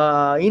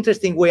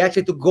interesting way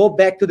actually to go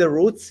back to the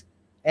roots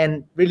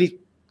and really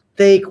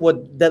take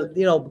what the,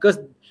 you know, because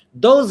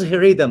those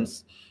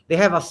rhythms, they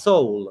have a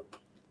soul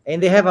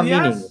and they have a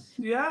meaning.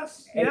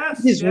 Yes.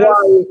 This is why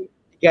I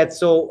get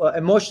so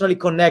emotionally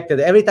connected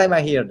every time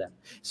I hear them.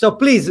 So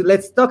please,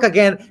 let's talk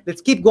again.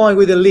 Let's keep going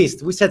with the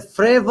list. We said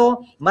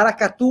Frevo,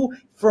 maracatu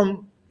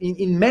from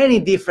in many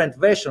different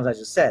versions, as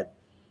you said.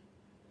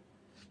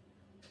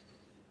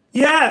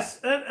 Yes,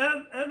 and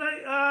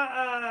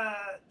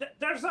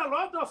there's a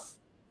lot of.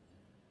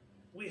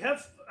 We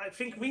have, I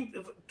think,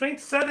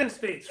 27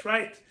 states,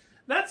 right?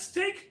 Let's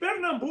take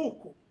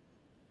Pernambuco,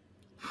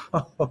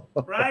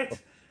 right?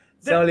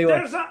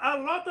 There's a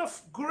lot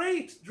of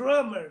great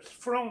drummers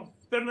from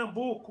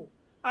Pernambuco.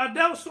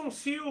 Adelson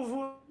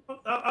Silva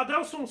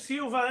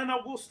and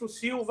Augusto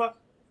Silva,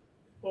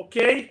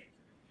 okay?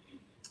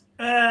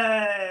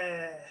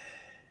 Ebel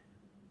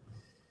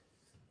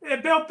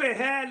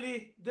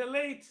Perrelli, the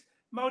late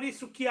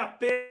Maurício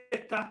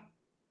Chiappetta,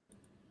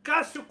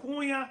 Cássio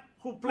Cunha,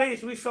 who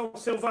plays with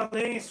Alceu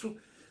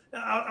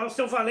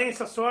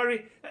Valença,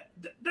 sorry.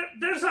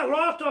 There's a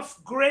lot of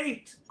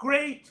great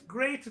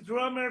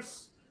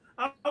drummers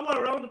all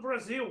around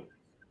Brazil,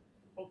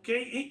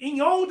 okay?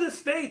 In all the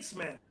states,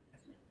 man.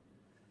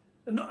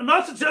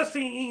 Not just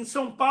in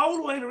São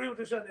Paulo and Rio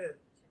de Janeiro.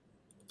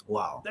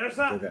 Wow. There's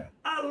a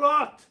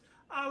lot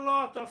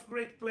of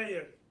great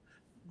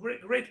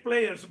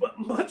players, but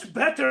much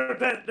better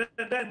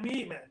than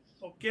me, man,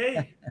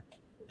 okay?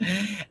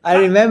 I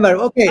remember.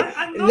 Okay,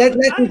 I'm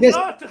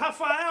not,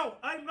 Raphael.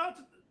 I'm not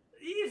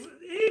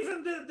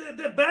even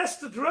the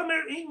best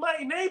drummer in my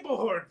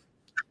neighborhood.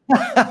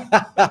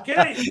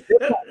 Okay,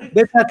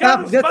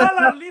 Carlos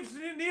Bala lives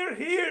near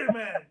here,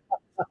 man.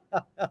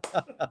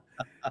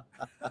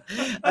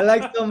 I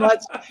like so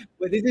much,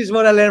 but this is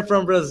what I learned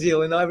from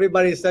Brazil. You know,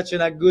 everybody is such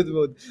in a good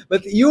mood.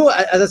 But you,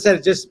 as I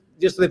said, just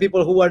to the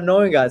people who are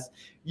knowing us,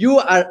 you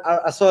are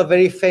also a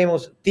very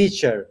famous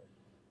teacher.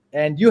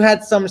 And you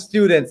had some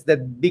students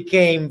that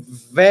became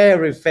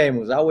very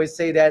famous. I always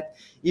say that,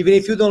 even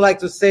if you don't like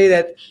to say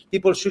that,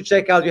 people should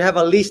check out. You have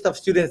a list of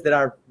students that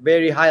are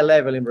very high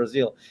level in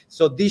Brazil.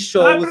 So this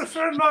shows. I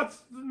prefer not.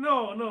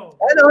 No. No,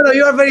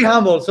 you are very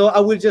humble. So I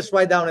will just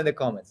write down in the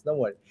comments. Don't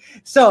worry.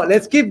 So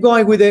let's keep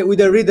going with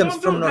the rhythms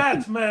from North. Don't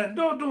do that, man.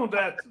 Don't do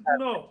that.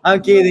 No.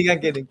 I'm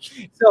kidding.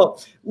 So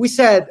we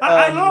said.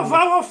 I love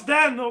all of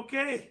them.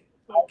 Okay.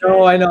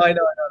 No, I know.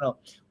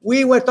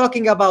 We were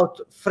talking about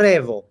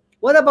Frevo.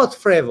 What about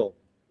Frevo?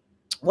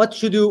 What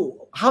should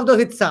you? How does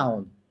it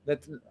sound?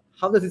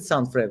 How does it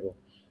sound, Frevo?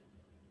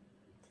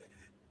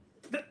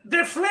 The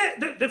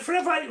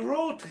Frevo I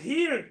wrote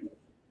here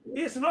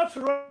is not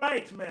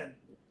right, man.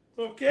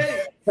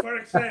 Okay. For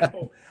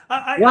example,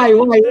 why?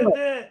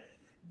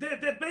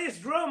 The bass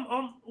drum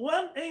on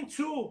 1 and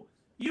 2.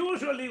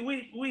 Usually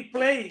we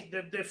play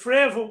the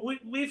Frevo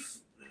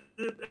with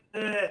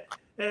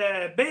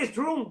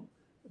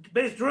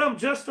bass drum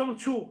just on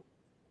 2.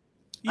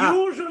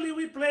 Usually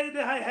we play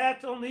the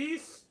hi-hat on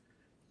this.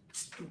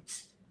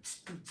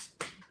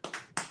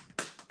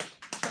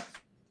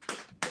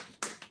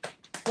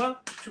 1,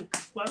 2,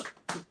 1,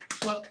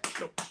 2, 1,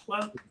 2,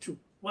 1, 2,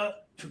 1,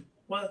 2,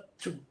 1,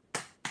 2.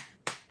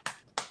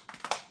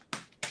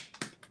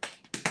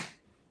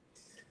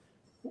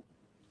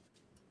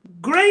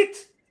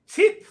 Great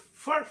tip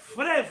for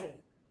Frevo.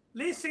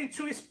 Listen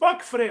to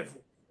SPOK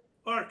FREVO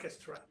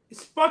Orchestra.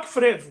 SPOK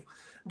FREVO.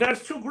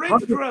 There's 2 great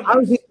drummers. How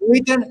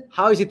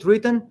is it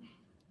written?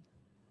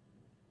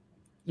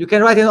 You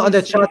can write it on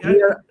the chat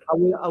here. I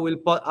will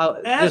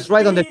just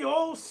write on the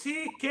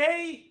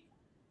SPOK.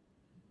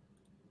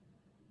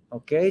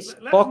 Okay,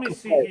 Let me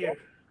see here.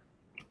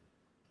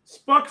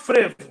 SPOK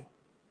FREVO.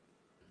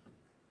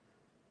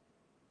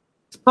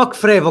 SPOK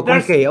FREVO.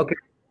 Okay.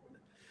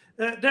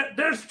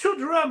 There's 2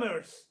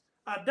 drummers,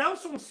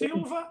 Adelson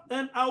Silva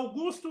and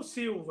Augusto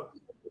Silva.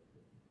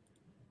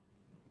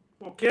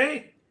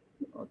 Okay.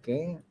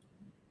 Okay.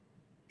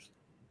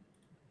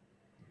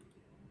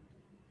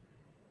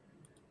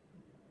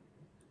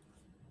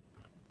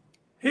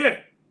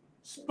 Here,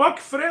 SPOK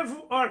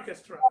FREVO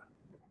Orchestra.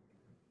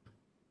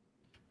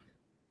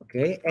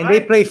 Okay, and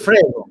they play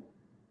Frevo.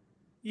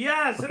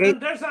 Yes, okay.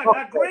 and there's a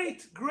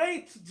great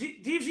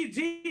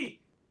DVD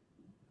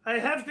I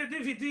have the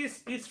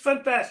DVDs. It's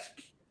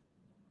fantastic.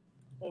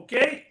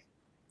 Okay?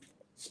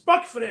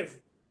 SPOK FREVO.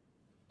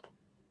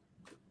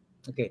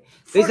 Okay.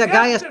 There's a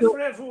guy... Forget the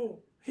FREVO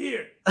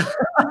here.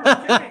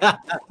 Okay?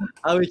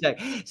 I will check.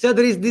 So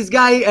there is this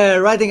guy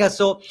writing us,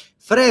 so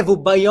frevo,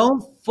 baião,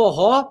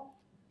 forró,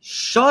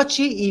 shot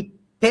e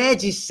pé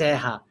de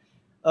serra.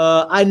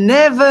 I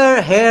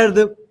never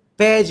heard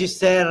pé de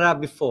serra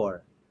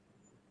before.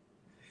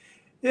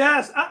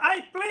 Yes,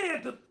 I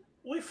played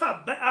with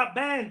a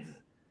band.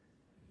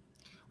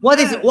 What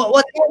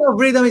kind of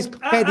rhythm is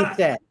pé de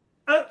serra?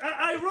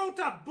 I wrote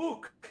a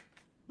book,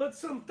 but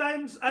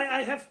sometimes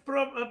I have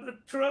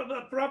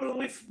a problem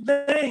with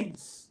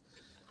names.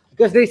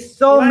 Because there's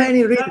so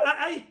many rhythms.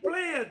 I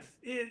played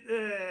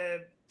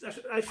it,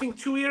 I think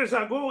 2 years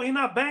ago in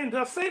a band,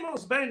 a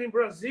famous band in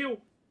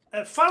Brazil,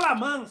 Fala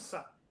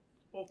Mansa,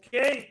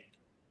 okay?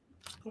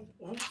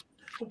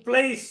 Who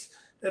plays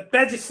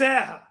pé de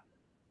serra,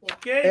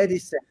 okay? Pé de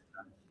serra.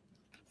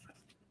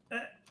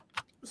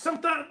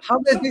 Sometimes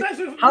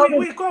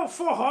we call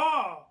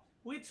forró,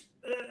 which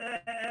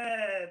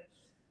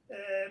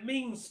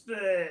means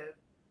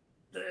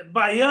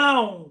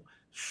baião,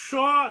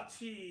 shot,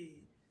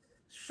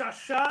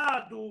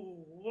 chachado,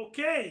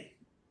 okay?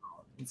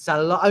 It's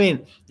a lot. I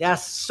mean, there are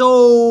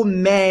so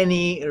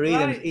many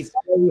rhythms. Right. It's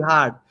very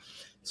hard.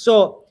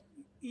 So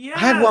yes,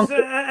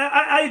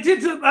 I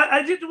did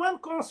one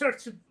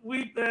concert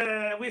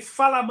with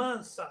Fala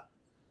Mansa.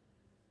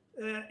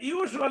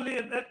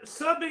 Usually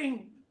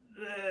subbing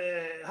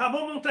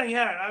Ramon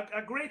Montagnard,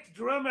 a great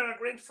drummer, a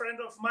great friend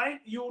of mine.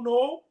 You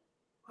know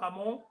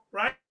Ramon,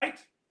 right?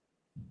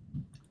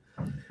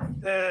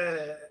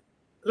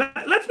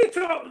 Let me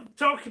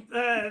talk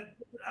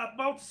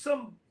about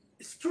some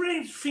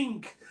strange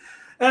thing.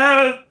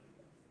 I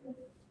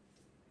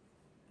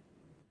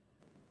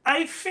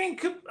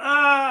think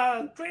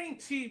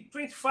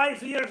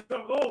 25 years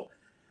ago,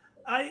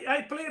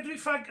 I played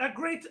with a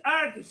great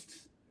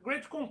artist,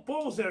 great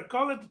composer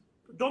called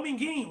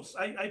Dominguinhos.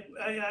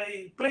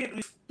 I played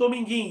with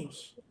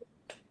Dominguinhos.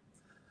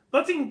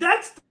 But in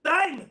that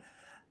time,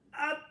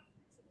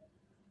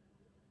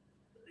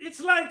 it's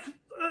like,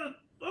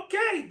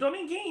 okay,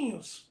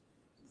 Dominguinhos.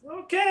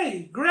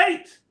 Okay,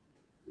 great.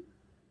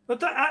 But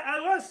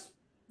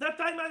that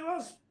time I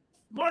was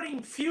more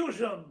in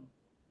fusion,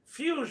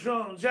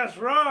 jazz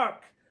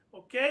rock,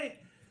 okay?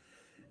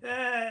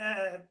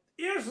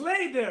 Years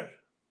later,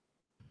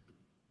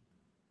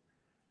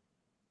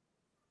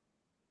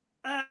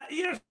 I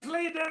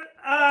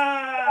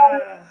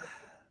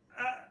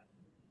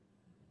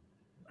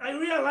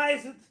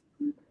realized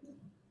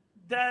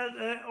that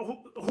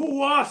who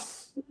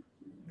was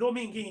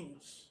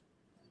Dominguinhos,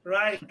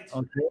 right?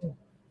 Okay.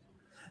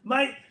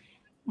 My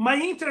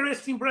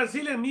interest in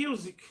Brazilian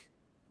music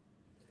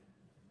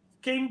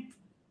came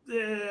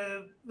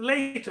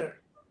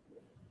later,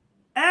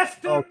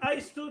 after I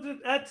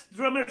studied at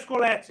Drummers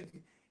Collective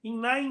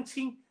in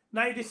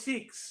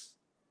 1996.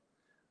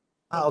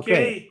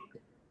 Okay.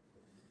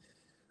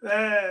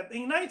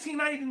 In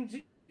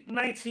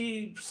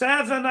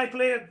 1997, I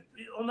played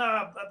on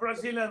a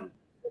Brazilian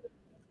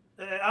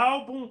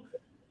album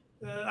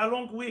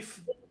along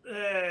with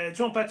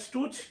John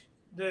Patitucci,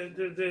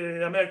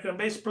 the American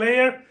bass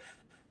player,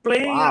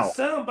 playing a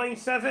samba in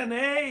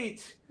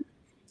 7/8.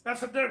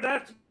 After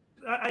that,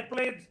 I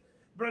played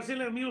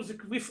Brazilian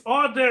music with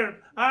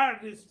other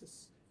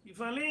artists,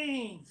 Ivan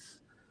Lins.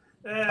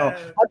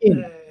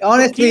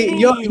 Honestly,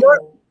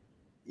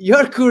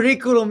 your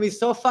curriculum is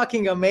so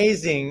fucking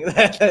amazing.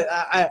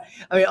 I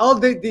mean, all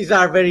these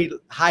are very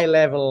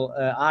high-level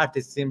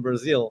artists in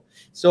Brazil.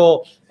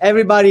 So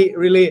everybody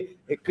really,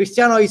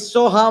 Cristiano is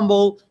so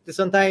humble that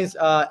sometimes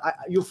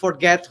you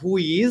forget who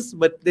he is,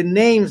 but the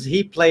names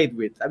he played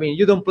with. I mean,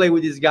 you don't play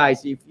with these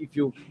guys if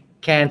you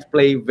can't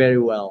play very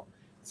well.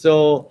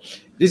 So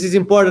this is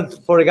important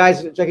for the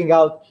guys checking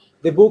out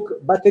the book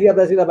Bateria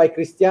Brasileira by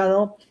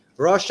Cristiano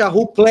Rocha,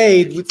 who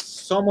played with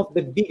some of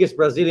the biggest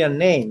Brazilian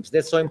names.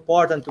 That's so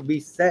important to be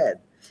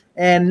said.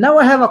 And now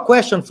I have a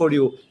question for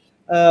you.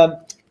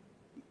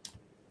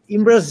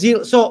 In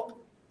Brazil, so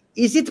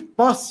is it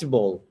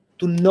possible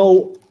to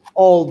know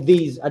all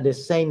these at the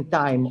same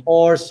time,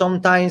 or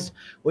sometimes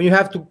when you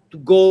have to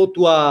go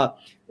to a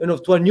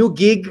to a new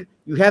gig,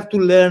 you have to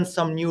learn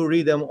some new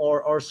rhythm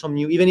or some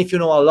new, even if you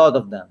know a lot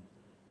of them?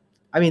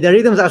 I mean, the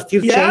rhythms are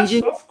still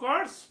changing. Of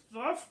course.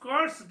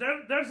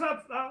 There's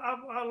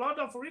a lot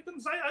of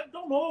rhythms I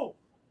don't know.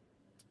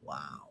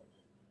 Wow.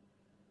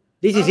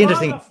 This is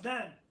interesting. A lot of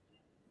them.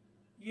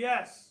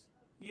 Yes.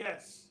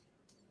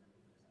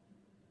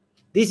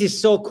 This is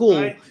so cool,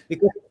 right?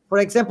 Because, for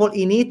example,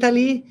 in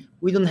Italy,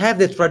 we don't have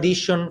the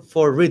tradition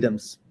for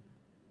rhythms.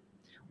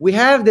 We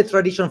have the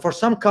tradition for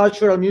some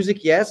cultural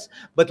music, yes,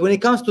 but when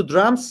it comes to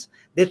drums,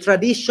 the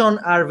tradition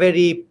are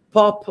very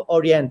pop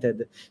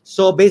oriented.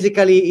 So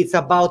basically, it's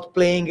about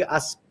playing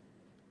as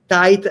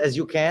tight as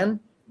you can.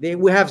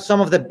 We have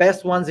some of the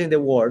best ones in the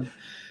world.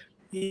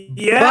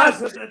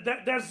 Yes, but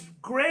there's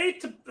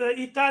great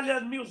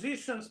Italian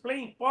musicians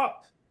playing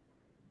pop.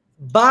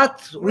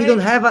 But we don't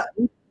have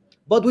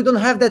but we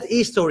don't have that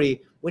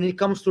history when it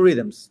comes to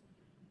rhythms.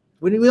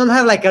 We don't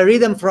have like a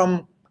rhythm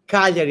from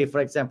Cagliari,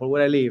 for example,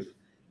 where I live.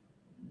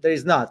 There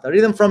is not. A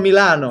rhythm from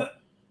Milano.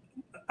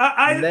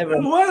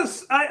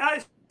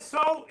 I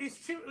saw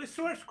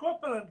Stuart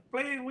Copeland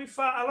playing with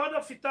a lot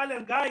of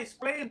Italian guys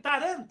playing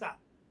Taranta.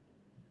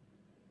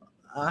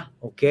 Ah,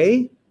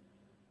 okay.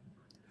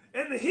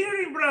 And here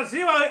in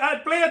Brazil, I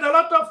played a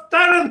lot of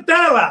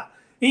Tarantella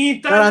in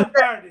Italian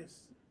parties.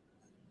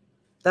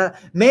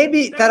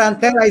 Maybe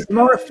Tarantella is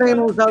more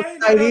famous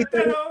outside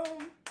Italy.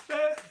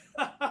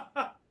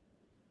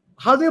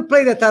 How do you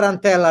play the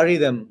Tarantella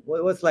rhythm?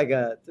 What's like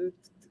a...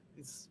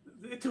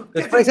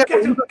 For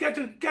example,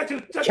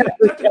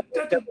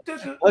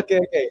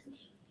 okay.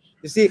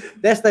 You see,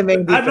 that's the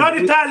main difference. I'm not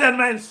Italian,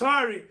 man.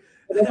 Sorry.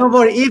 Don't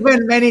worry.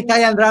 Even many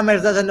Italian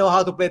drummers doesn't know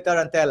how to play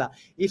Tarantella.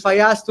 If I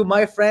ask to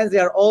my friends, they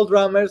are all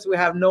drummers. We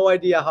have no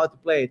idea how to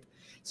play it.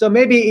 So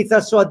maybe it's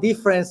also a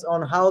difference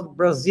on how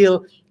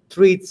Brazil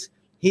treats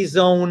his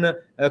own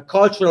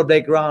cultural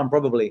background.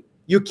 Probably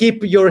you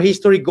keep your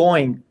history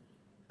going.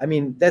 I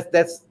mean, that's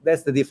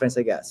the difference,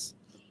 I guess.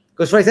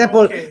 Because, for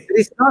example, there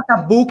is not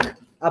a book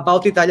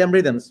about Italian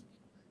rhythms.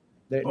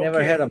 They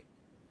never heard of it.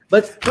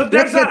 But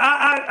there's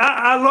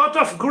a lot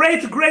of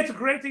great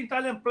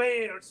Italian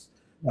players.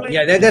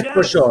 Yeah, that's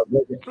for sure.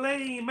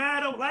 Playing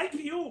metal like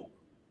you.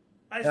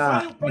 I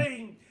saw you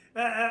playing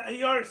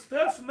your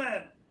stuff,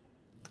 man.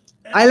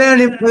 I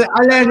learned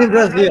in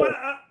Brazil.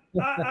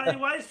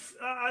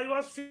 I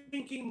was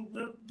thinking,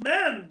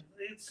 man,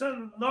 it's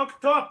an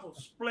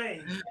octopus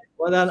playing.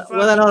 What an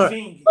honor.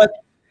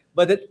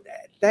 But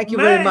thank you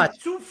very much.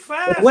 Too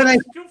fast.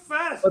 Too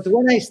fast. But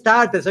when I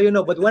started, so you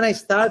know, playing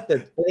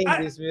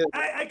this music,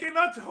 I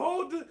cannot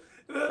hold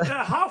the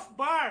half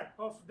bar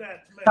of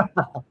that, man.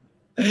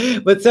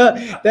 But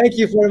thank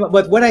you for.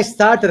 But when I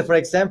started, for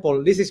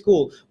example, this is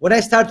cool. When I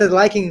started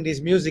liking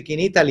this music in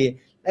Italy,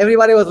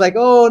 everybody was like,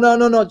 "Oh,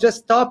 no, just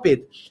stop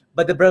it."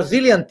 But the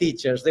Brazilian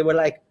teachers, they were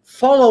like,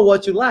 "Follow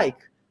what you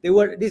like." They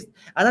were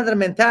another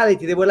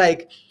mentality. They were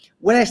like,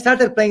 when I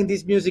started playing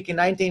this music in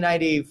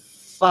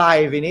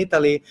 1995 in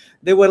Italy,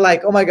 they were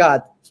like, "Oh my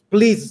God,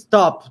 please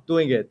stop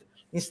doing it."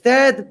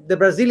 Instead, the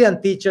Brazilian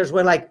teachers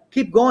were like,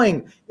 "Keep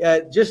going,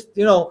 just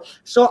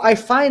So I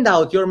find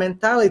out your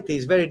mentality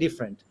is very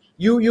different.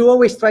 You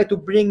always try to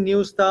bring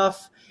new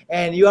stuff,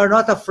 and you are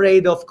not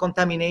afraid of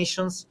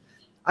contaminations.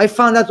 I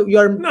found out you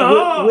are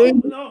no.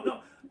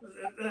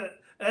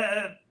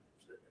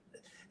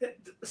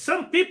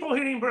 Some people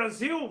here in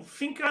Brazil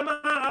think I'm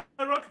a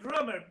rock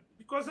drummer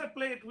because I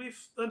played with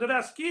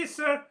André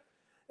Kisser,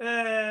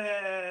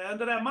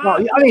 André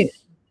Matos. No, I mean,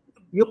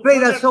 you play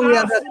that song with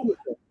André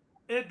Kisser.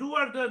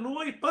 Eduardo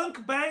Nui,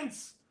 punk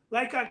bands,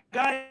 like a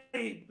guy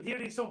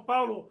here in São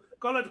Paulo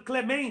called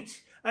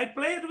Clemente. I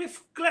played with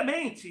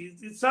Clemente.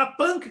 It's a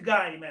punk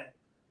guy, man.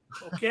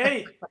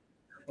 Okay?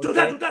 Do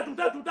that.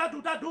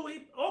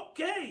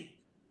 Okay,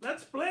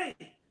 let's play.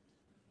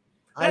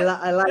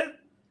 I like.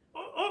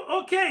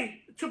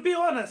 Okay, to be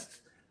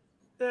honest,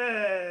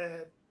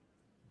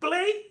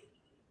 play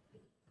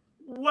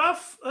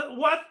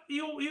what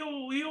you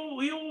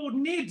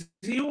need,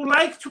 you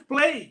like to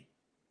play.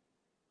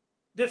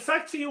 The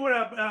fact you were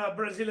a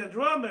Brazilian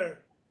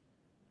drummer,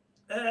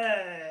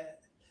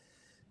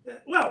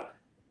 well,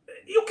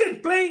 you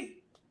can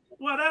play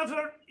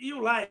whatever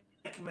you like,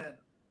 man.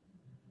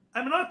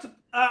 I'm not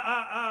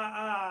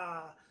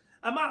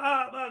I'm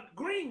a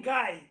green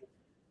guy,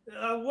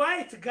 a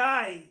white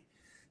guy,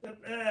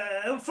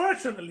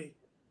 unfortunately,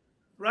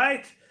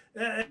 right?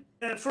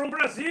 From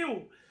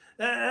Brazil.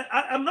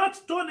 I'm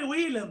not Tony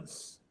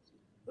Williams,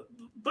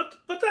 but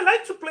I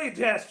like to play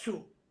jazz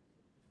too.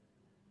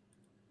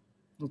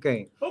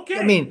 Okay.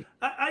 I mean,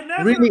 I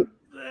never really,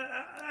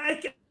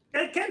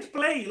 I can't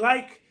play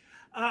like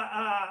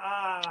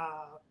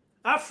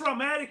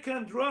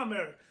Afro-American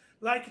drummer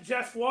like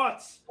Jeff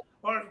Watts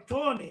or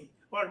Tony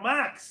or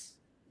Max,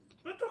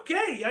 but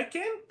okay, I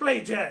can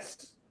play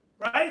jazz,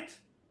 right?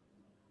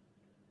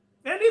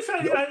 And if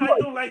I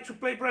don't like to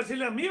play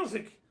Brazilian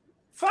music,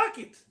 fuck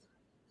it.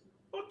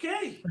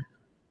 Okay.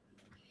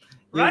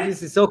 Right?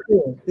 This is so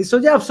cool. So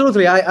yeah,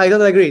 absolutely. I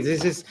totally agree.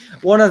 This is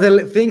one of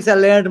the things I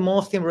learned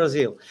most in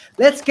Brazil.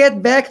 Let's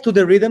get back to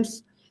the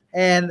rhythms.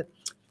 And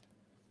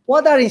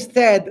what are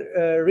instead,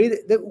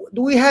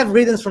 do we have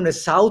rhythms from the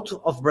south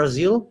of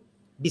Brazil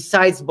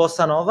besides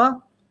Bossa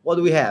Nova? What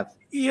do we have?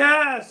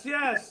 Yes.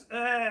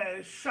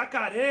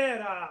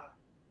 Chacareira.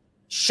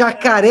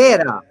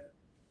 Chacareira.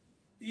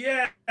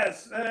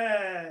 Yes.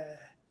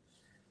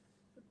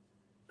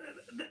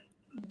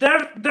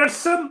 There's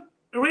some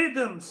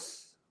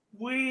rhythms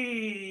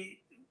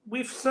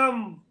with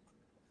some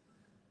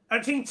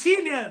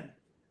Argentinian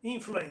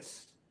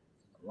influence.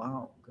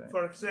 Wow. Okay.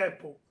 For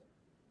example,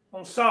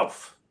 on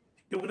South,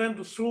 Rio Grande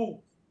do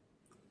Sul.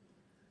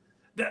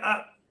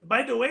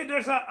 By the way,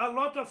 there's a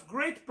lot of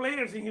great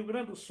players in Rio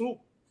Grande do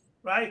Sul,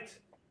 right?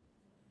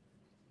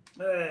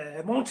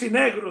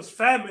 Montenegro's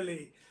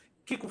family,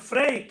 Kiko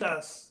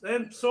Freitas,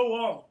 and so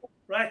on,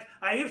 right?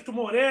 Ayrton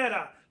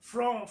Moreira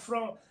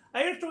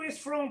Ayrton is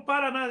from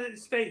Paraná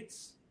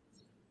States,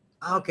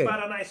 Okay.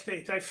 Paraná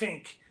State, I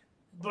think.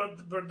 But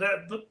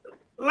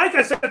like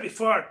I said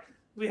before,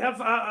 we have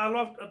a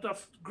lot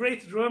of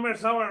great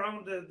drummers all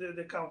around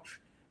the country,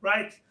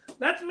 right?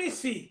 Let me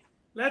see.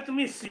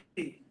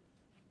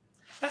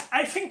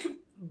 I think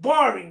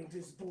boring,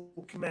 this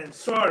book, man.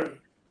 Sorry.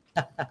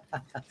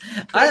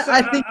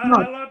 I think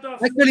not. A lot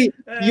of, Actually,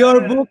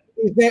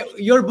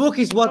 your book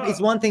is what is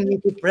wanting me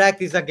to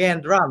practice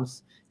again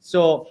drums.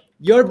 So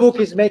your book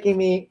is making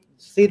me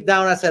sit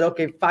down. I said,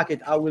 okay, fuck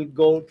it. I will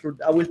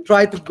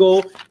try to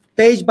go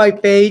page by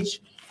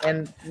page,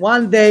 and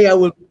one day I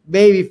will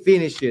maybe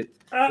finish it.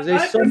 I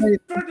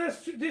prefer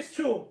this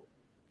too.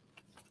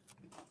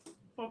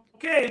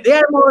 Okay. They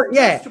are more,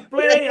 yeah. To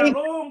play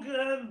along.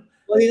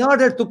 But in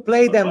order to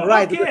play them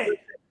right, okay.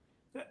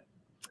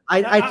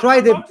 I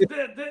tried it.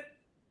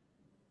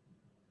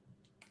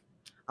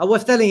 I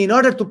was telling, in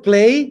order to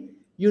play,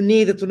 you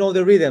need to know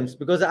the rhythms,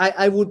 because I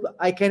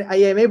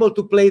am able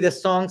to play the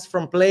songs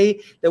from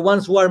Play, the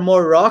ones who are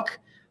more rock,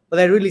 but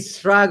I really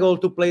struggle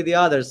to play the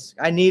others.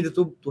 I need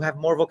to have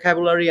more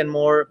vocabulary and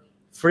more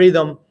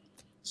freedom.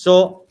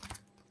 So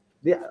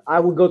I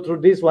will go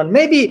through this one,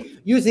 maybe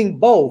using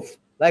both.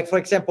 Like, for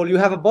example, you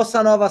have a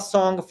bossa nova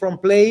song from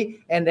Play,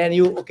 and then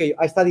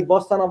I study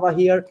bossa nova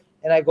here,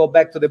 and I go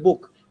back to the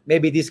book.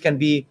 Maybe this can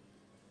be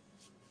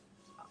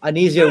an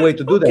easier way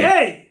to do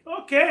that.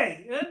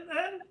 Okay,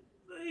 and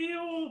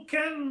you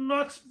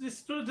cannot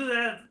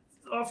study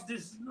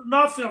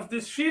nothing of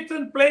this shit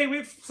and play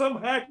with some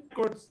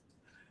records,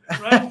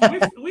 right?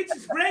 which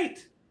is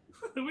great.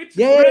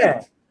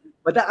 Yeah.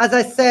 But as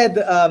I said,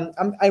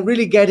 I'm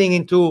really getting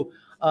into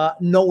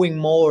knowing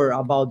more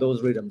about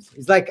those rhythms.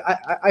 It's like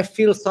I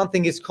feel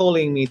something is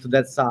calling me to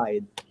that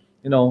side.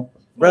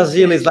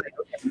 Brazil is like,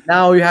 okay,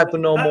 now you have to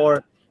know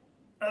more.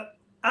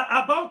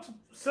 About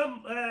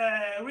some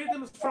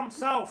rhythms from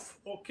South,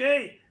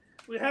 okay?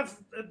 We have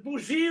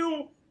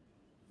bugio,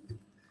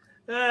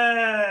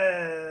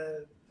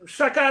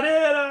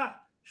 chacareira,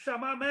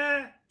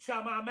 chamamé,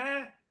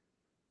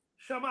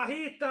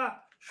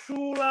 chamarrita,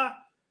 chula.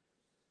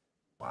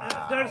 Wow.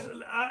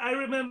 I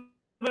remember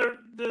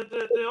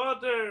the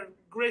other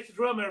great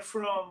drummer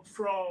from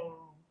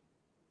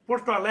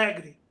Porto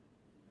Alegre,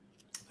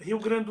 Rio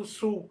Grande do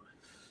Sul,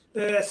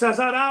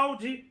 Cesar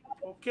Aldi,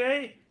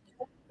 okay?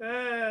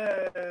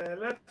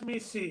 Let me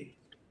see.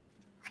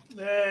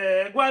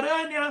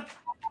 Guarania.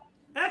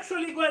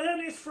 Actually,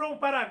 Guarania is from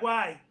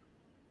Paraguay.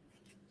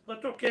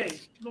 But okay,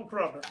 no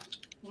problem.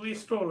 We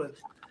stole it.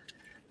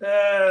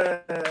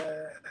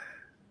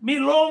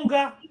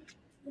 Milonga.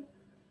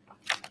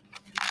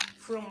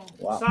 From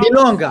South.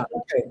 Milonga.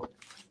 Okay.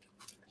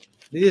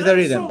 This is the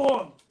rhythm. So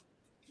on.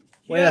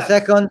 Wait a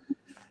second.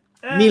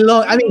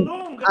 Milonga. I mean,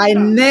 I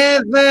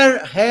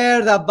never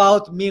heard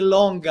about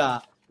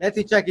Milonga. Let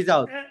me check it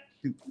out.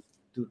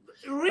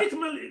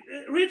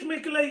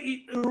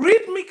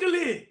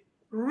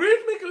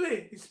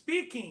 Rhythmically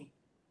speaking,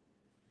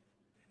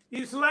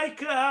 it's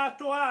like a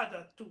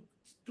toada.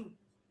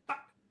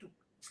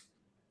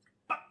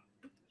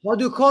 How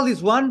do you call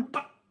this one?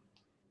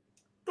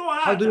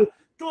 Toada.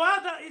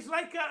 Toada is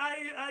like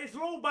a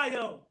slow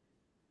baião.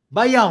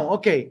 Baião,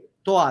 okay.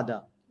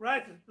 Toada.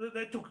 Right?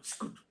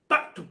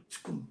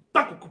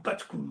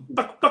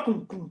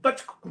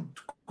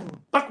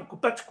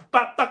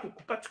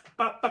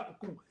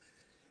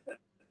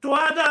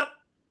 Toada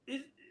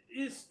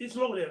is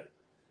slower.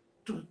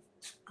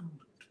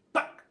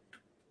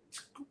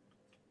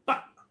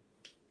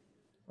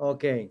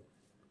 Okay.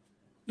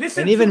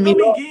 Listen to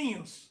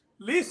Dominguinhos.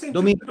 Listen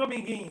to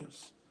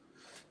Dominguinhos.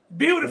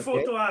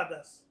 Beautiful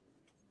toadas.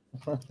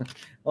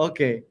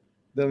 Okay,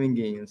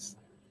 Dominguinhos.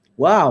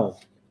 Wow.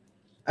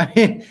 I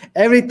mean,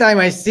 every time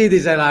I see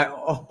this, I'm like,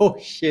 oh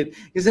shit.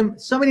 There's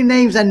so many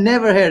names I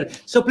never heard.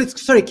 So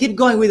please, sorry, keep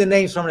going with the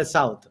names from the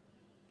South.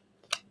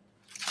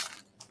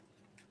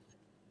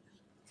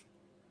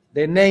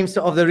 The names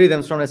of the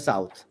rhythms from the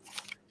South.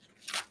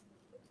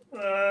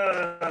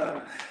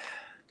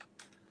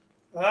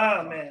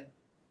 Man.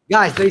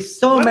 Guys, there's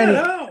so many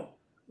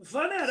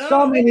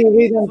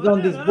rhythms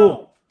on this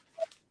book.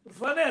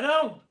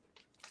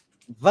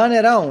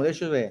 Vaneirão,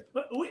 deixa eu ver.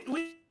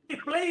 We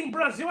play in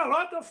Brazil a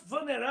lot of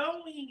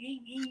vaneirão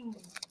in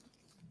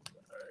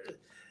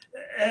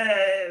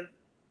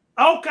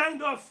all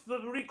kind of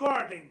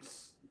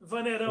recordings.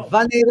 Vaneirão.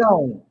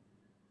 Vaneirão.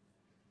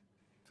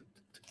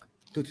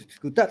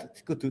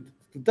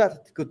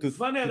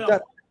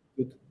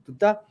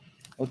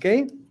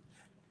 Okay.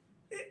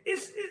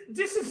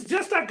 This is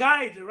just a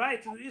guide,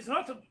 right? It's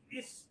not.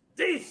 It's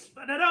this.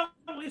 Vaneirão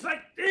is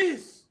like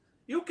this.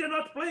 You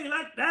cannot play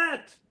like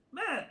that,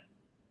 man.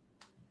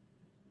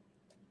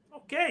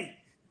 Okay,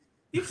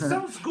 it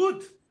sounds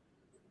good.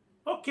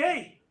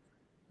 Okay,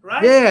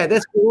 right? Yeah,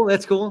 that's cool.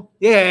 That's cool.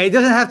 Yeah, it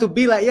doesn't have to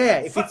be like,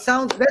 if it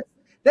sounds,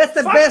 that's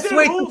the best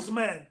way. Fuck the rules,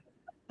 man.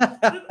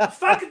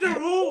 Fuck the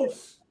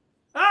rules.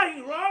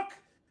 In rock,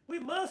 we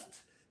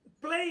must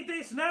play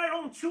the snare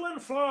on 2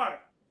 and 4.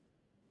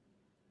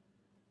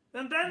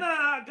 And then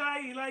a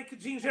guy like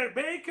Ginger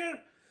Baker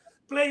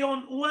play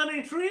on 1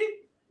 and 3.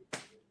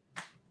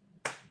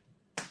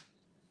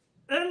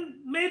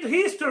 made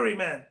history,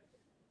 man.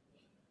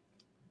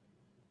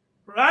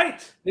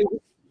 Right?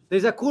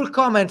 There's a cool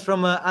comment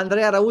from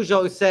Andrea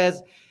Araújo who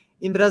says,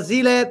 in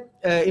Brazil,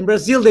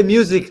 the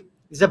music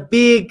is a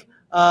big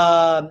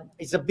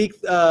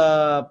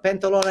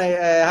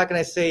pantalone. How can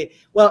I say?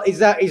 Well,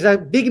 it's a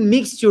big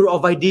mixture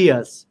of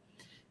ideas.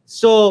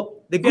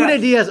 So the good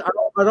ideas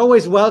are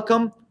always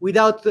welcome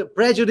without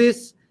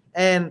prejudice.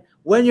 And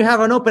when you have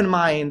an open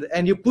mind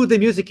and you put the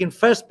music in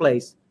first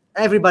place,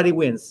 everybody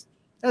wins.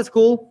 That's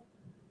cool.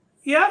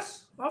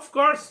 Yes, of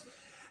course.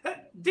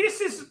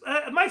 This is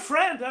my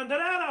friend,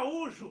 Andrea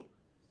Araújo.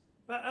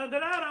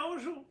 Andrea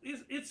Araújo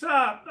is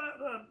a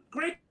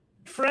great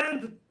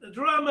friend,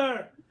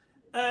 drummer,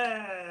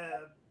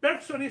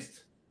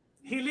 percussionist.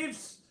 He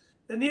lives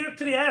near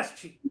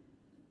Trieste.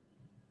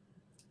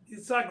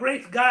 He's a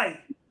great guy.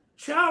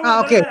 Ciao,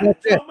 Andrea. Okay.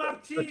 Ciao,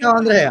 Martino. Ciao,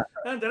 Andrea.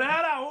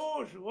 Andrea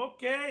Araújo,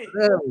 okay.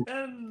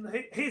 And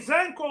his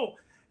uncle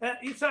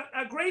is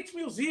a great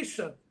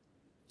musician.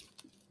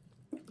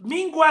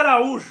 Mingo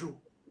Araújo.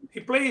 He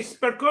plays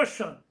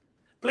percussion.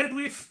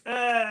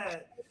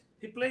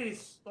 He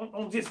plays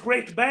on this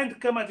great band,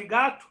 Cama de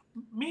Gato.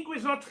 Mingo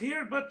is not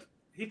here, but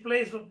he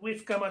plays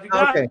with Cama de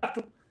Gato.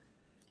 Okay.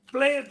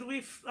 Played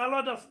with a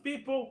lot of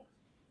people.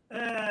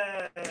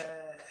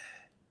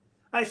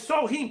 I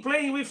saw him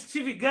playing with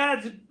Stevie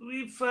Gadd,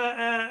 with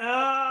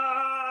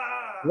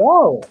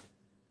Wow.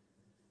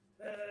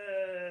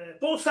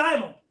 Paul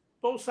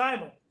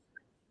Simon.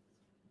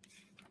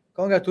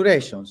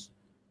 Congratulations.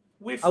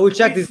 I will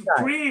check this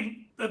guy. 3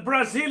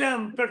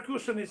 Brazilian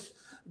percussionists,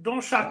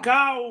 Don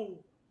Chacal,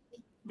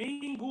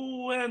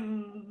 Mingo,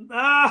 and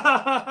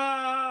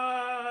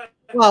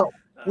well,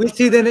 we'll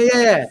see then.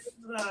 Yeah.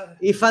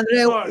 If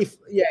Andrea,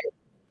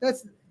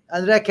 that's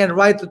Andrea can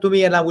write to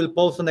me and I will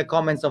post on the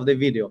comments of the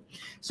video.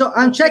 So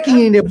I'm checking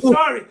in the book.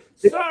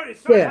 Sorry,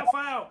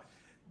 Raphael.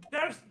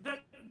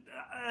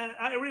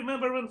 I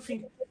remember one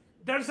thing.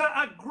 There's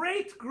a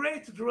great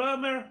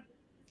drummer.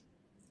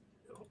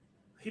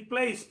 He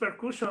plays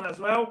percussion as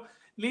well,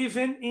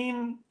 living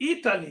in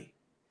Italy.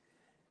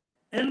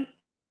 And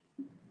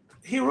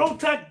he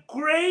wrote a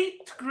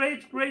great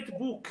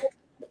book.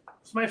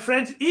 It's my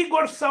friend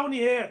Igor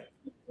Saunier.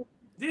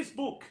 This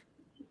book.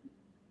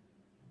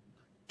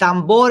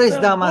 Tambores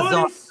da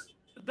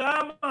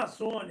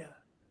Amazônia.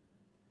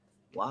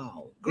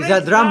 Wow. Is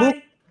a drum book?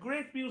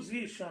 Great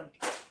musician.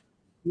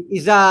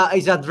 Is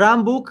a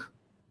drum book?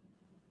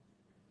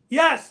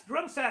 Yes,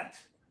 drum set.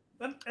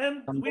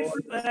 And with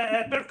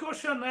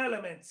percussion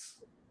elements.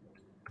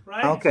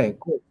 Right? Okay,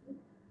 cool.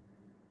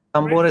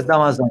 Tambores da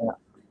Amazônia.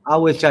 I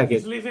will check it.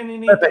 He's living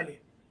in Italy.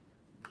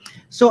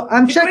 So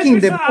I'm checking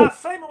the book. A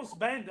famous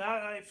band,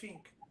 I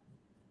think.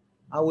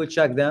 I will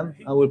check them.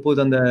 I will put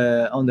on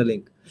the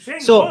link.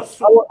 So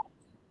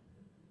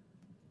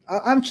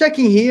I'm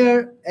checking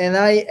here, and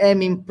I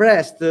am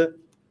impressed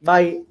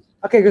by.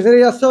 Okay, because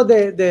I saw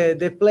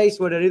the place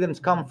where the rhythms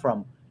come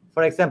from.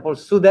 For example,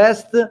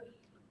 Sudest,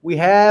 we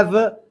have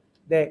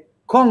the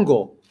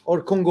Congo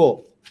or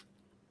Congo.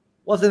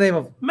 What's the name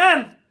of?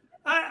 Man,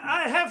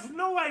 I have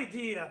no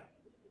idea.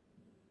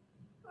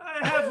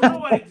 I have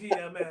no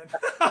idea, man.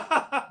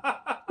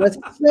 There's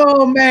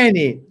so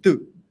many.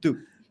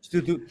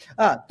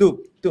 Ask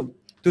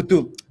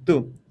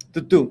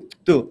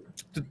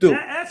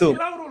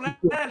Lauro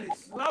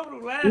Lelis. Lauro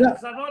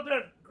Lelis,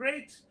 another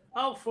great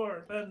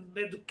author and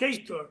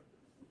educator.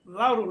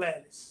 Lauro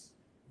Lelis.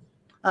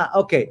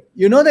 Okay.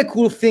 You know the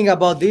cool thing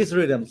about these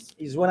rhythms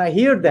is when I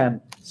hear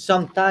them,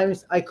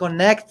 sometimes I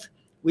connect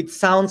with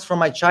sounds from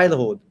my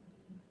childhood.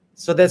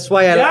 So that's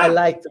why I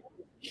like them.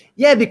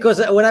 Yeah, because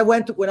when I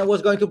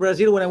was going to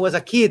Brazil when I was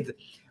a kid,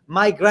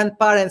 my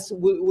grandparents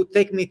would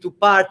take me to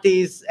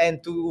parties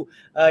and to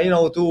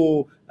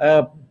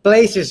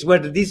places where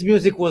this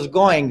music was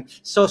going.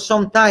 So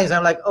sometimes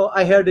I'm like, oh,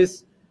 I heard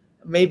this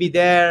maybe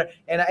there,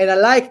 and I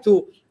like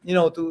to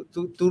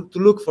to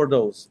look for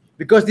those,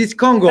 because this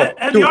Congo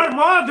and your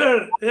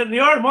mother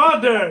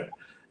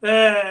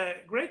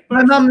great person.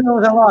 My mom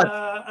knows a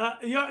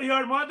lot.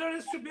 Your mother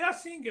is to be a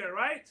singer,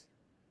 right?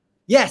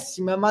 Yes,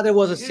 my mother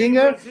was a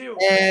singer,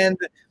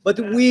 but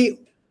we,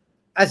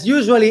 as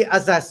usually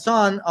as a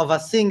son of a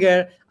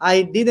singer,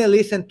 I didn't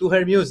listen to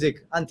her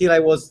music until I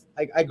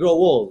grow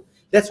old.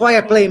 That's why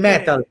I play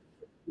metal,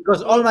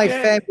 because all my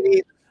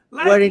family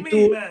were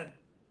into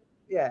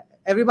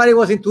everybody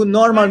was into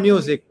normal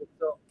music.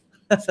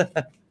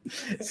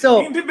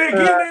 So in the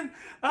beginning,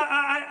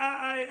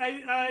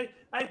 I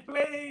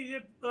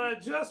play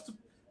just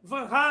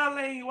Van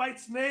Halen, White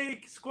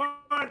Snake,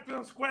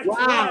 Scorpions,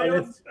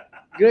 Lions.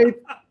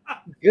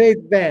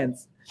 Great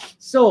bands.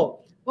 So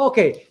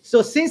okay,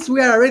 so since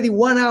we are already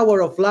 1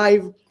 hour of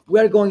live, we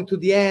are going to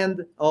the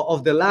end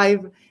of the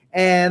live,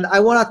 and I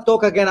want to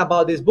talk again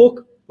about this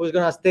book. Who's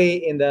gonna stay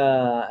in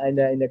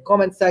the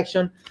comment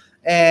section?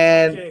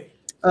 And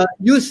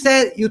you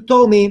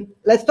told me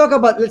let's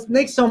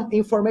make some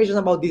information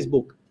about this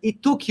book.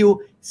 It took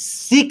you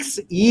 6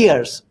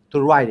 years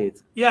to write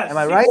it. Yes, am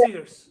I right? 6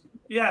 years.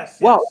 Yes.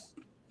 Wow.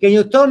 Can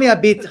you tell me a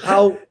bit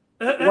how?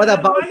 What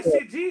about my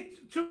CD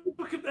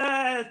took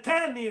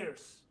 10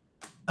 years.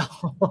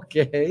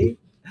 Okay.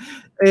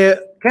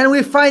 Can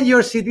we find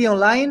your CD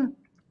online?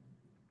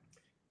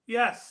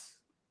 Yes.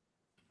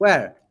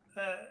 Where?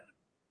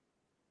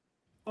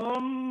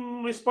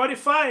 On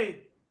Spotify.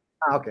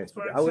 Okay.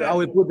 I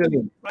will put the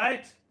link.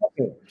 Right.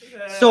 Okay.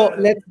 So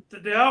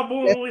the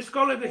album is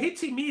called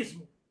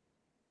Ritmismo.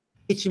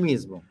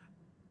 Ritmismo.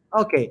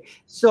 Okay.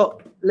 So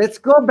let's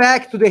go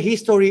back to the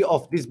history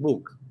of this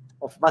book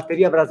of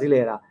Bateria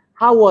Brasileira.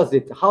 How was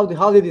it? How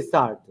did it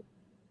start?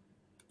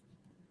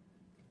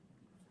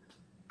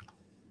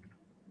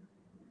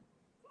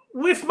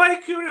 With my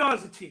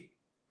curiosity.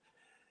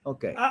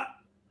 Okay.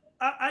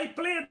 I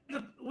played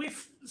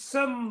with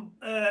some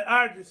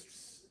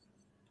artists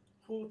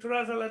who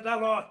traveled a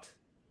lot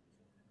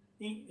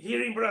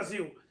here in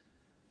Brazil.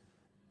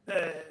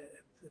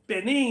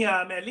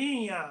 Peninha,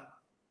 Melinha,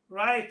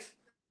 right?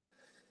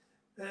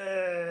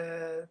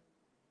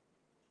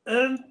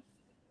 And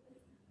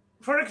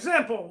for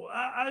example,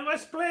 I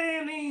was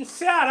playing in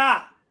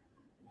Ceará.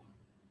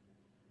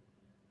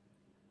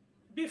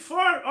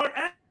 Before or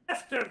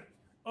after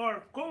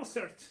our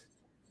concert,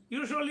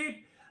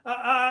 usually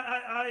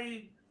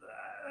I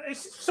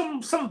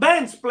some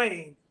bands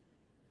playing,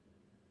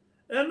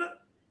 and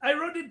I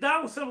wrote it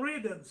down some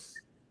rhythms,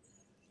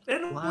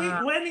 and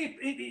wow. when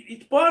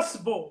it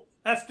possible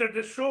after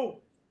the show,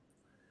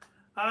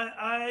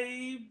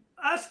 I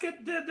asked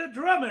the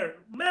drummer,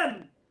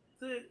 man,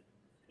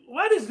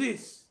 what is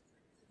this?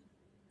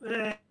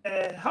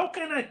 How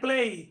can I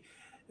play?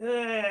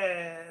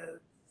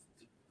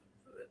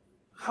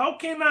 How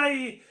can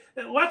I?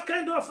 What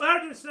kind of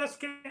artists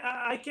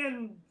I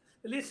can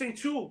listen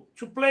to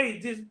play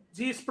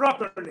this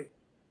properly?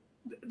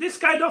 This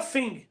kind of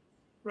thing,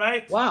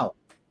 right? Wow,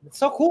 it's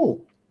so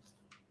cool.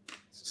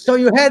 So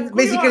you had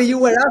basically you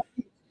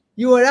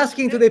were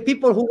asking to the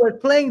people who were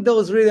playing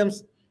those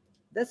rhythms.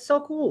 That's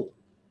so cool.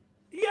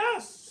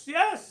 Yes,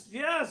 yes,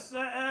 yes.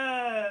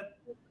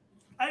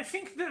 I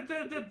think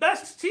the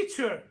best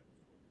teacher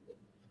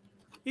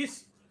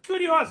is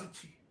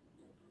curiosity,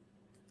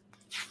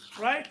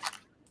 right?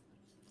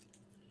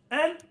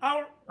 And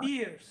our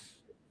ears,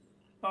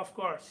 of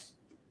course.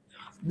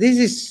 This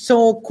is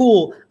so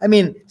cool. I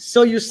mean,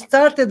 so you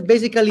started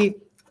basically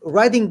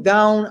writing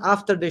down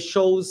after the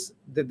shows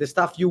the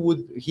stuff you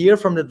would hear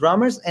from the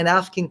drummers and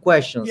asking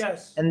questions.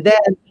 Yes. And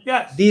then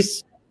yes.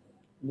 This,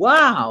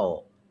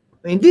 wow.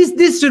 I mean,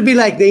 this should be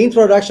like the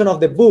introduction of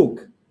the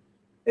book.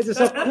 This is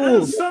so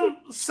cool.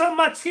 Some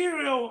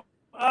material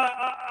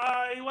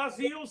I was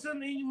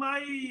using in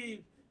my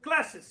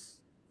classes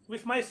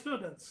with my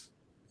students,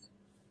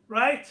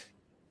 right?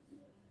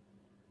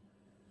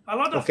 A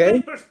lot of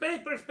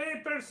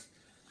papers.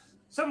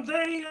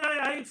 Someday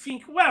I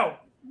think, well,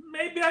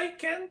 maybe I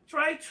can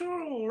try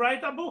to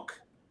write a book.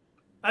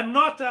 I'm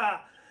not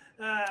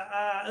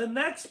an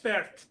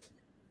expert,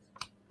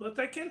 but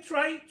I can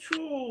try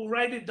to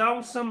write it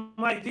down some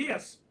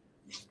ideas,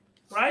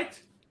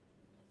 right?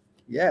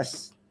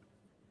 Yes.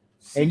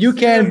 And you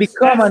can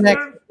become an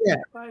expert. Yeah.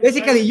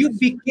 Basically, you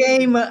became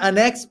became an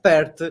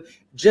expert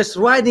just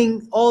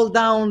writing all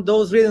down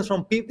those rhythms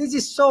from people. This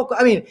is so cool.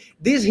 I mean,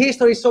 this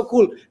history is so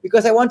cool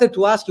because I wanted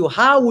to ask you,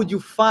 how would you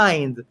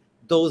find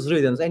those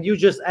rhythms? And you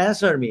just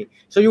answered me.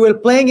 So you were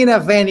playing in a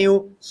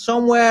venue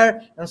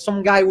somewhere and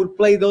some guy would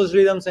play those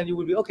rhythms and you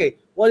would be, okay,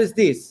 what is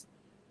this?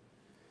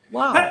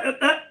 Wow.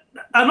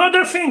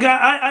 Another thing,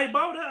 I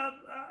bought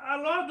a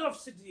lot of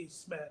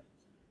CDs, man.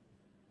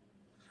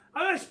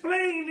 I was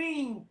playing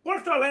in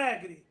Porto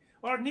Alegre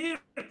or near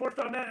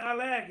Porto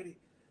Alegre.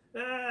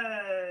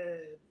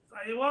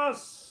 I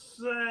was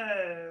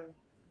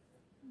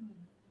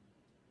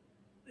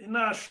in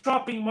a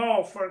shopping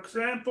mall, for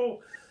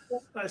example.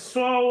 I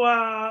saw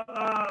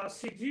a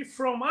CD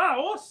from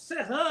Os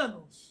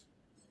Serranos.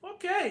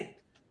 Okay,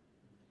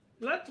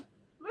 let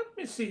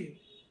me see.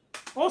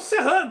 Os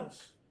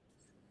Serranos.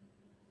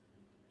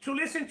 To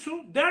listen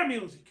to their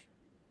music.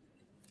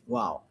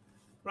 Wow.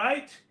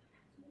 Right?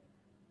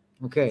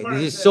 Okay,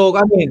 this is so,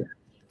 I mean,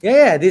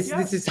 yeah, this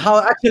is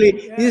how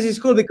actually, this is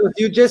cool because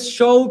you just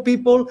show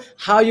people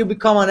how you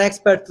become an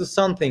expert to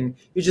something.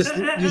 You just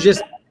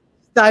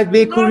start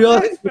being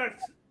curious.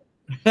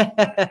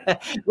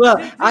 Well,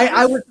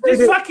 I would say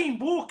this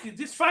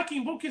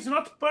fucking book is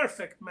not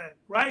perfect, man,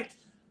 right?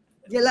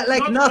 Yeah,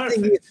 like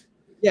nothing is.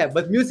 Yeah,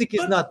 but music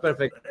is not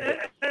perfect.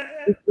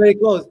 It's very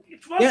close.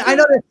 It was I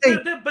know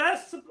the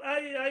best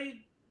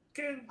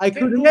I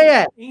could do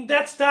in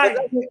that time.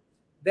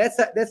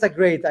 That's a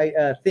great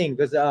thing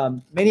because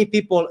many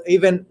people,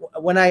 even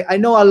when I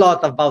know a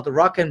lot about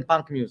rock and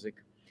punk music,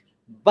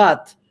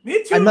 but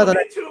me too, I'm not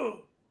me too.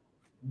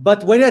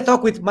 But when I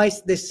talk with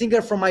the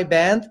singer from my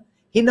band,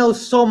 he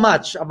knows so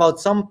much about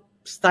some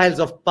styles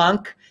of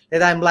punk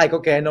that I'm like,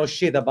 okay, I know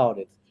shit about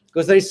it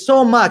because there is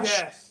so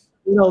much,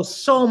 you know,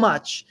 so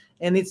much,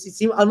 and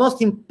it's almost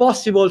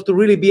impossible to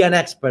really be an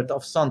expert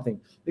of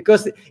something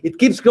because it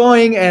keeps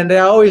going and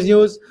there are always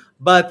news.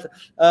 But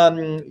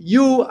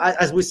you,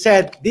 as we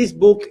said, this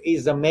book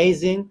is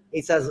amazing.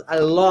 It has a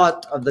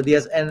lot of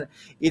ideas, and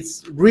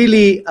it's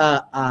really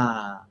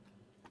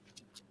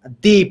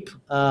deep,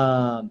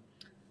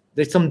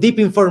 there's some deep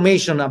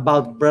information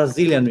about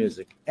Brazilian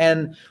music.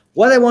 And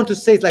what I want to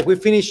say is, like, we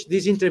finished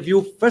this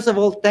interview. First of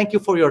all, thank you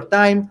for your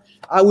time.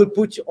 I will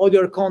put all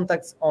your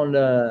contacts on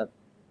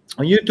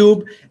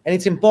YouTube, and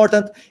it's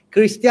important.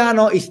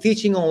 Cristiano is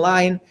teaching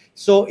online,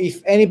 so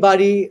if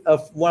anybody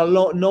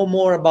want to know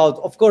more about,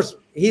 of course,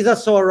 he's a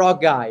soul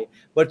rock guy,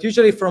 but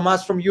usually from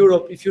us from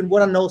Europe, if you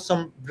want to know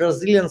some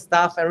Brazilian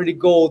stuff and really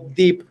go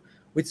deep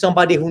with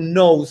somebody who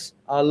knows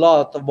a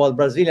lot about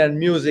Brazilian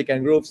music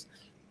and groups,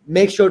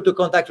 make sure to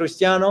contact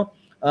Cristiano.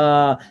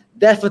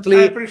 Definitely.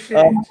 I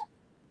appreciate it.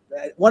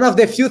 One of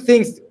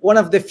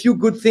the few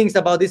good things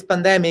about this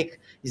pandemic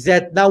is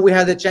that now we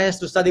have the chance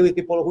to study with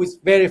people who is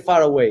very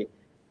far away.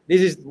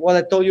 This is what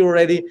I told you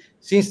already.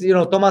 Since, you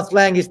know, Thomas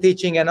Lang is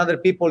teaching and other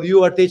people,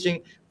 you are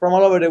teaching from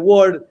all over the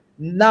world.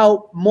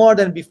 Now more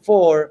than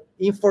before,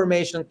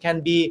 information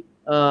can be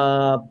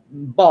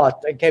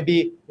bought and can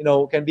be, you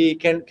know,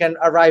 can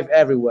arrive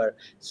everywhere.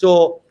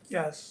 So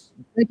yes,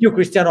 thank you,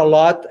 Cristiano, a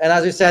lot. And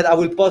as I said, I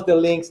will post the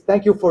links.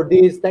 Thank you for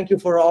this. Thank you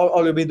for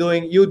all you've been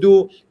doing. You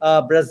do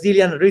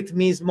Brazilian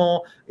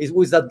Ritmismo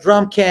with a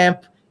drum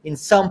camp in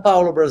São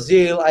Paulo,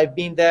 Brazil. I've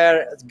been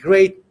there. It's a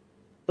great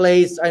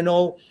place. I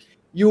know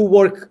you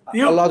work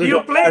a lot.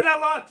 You played a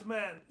lot,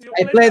 man.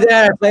 I played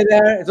there.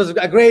 It was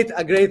a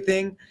great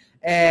thing,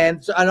 and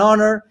it's an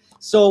honor.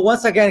 So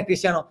once again,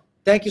 Cristiano,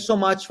 thank you so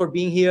much for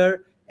being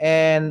here.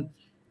 And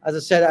as I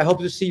said, I hope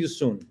to see you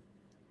soon.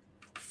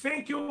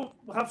 Thank you,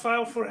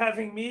 Raphael, for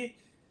having me.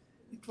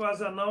 It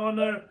was an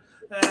honor,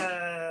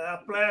 a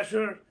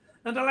pleasure.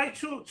 And I'd like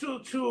to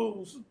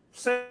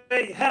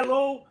say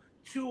hello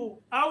to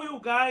all you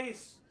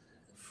guys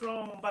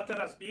from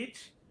Bateras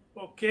Beach.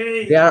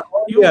 Okay. They are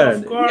all you, here.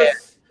 Of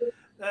course,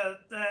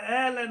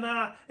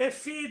 Helena,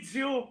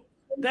 Efidio,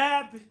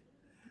 Deb,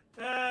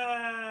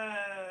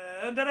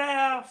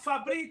 Andrea,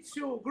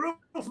 Fabrizio,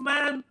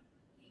 Grooveman,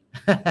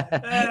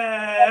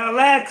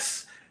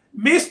 Alex,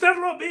 Mr.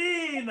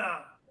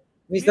 Lobina.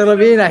 Mr.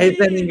 Lobina, he's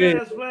sending it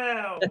as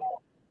well.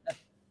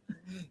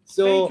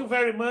 So thank you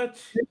very much.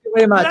 Thank you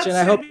very much, and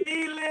I hope.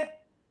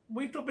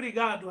 Muito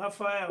obrigado,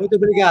 Raphael. Muito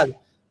obrigado.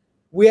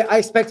 I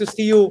expect to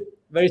see you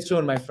very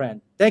soon, my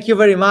friend. Thank you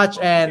very much,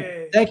 and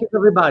thank you to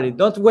everybody.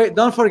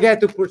 Don't forget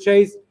to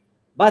purchase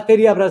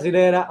Bateria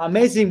Brasileira,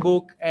 amazing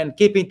book, and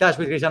keep in touch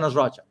with Christiano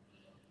Rocha.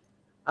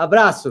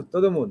 Abraço,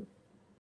 todo mundo.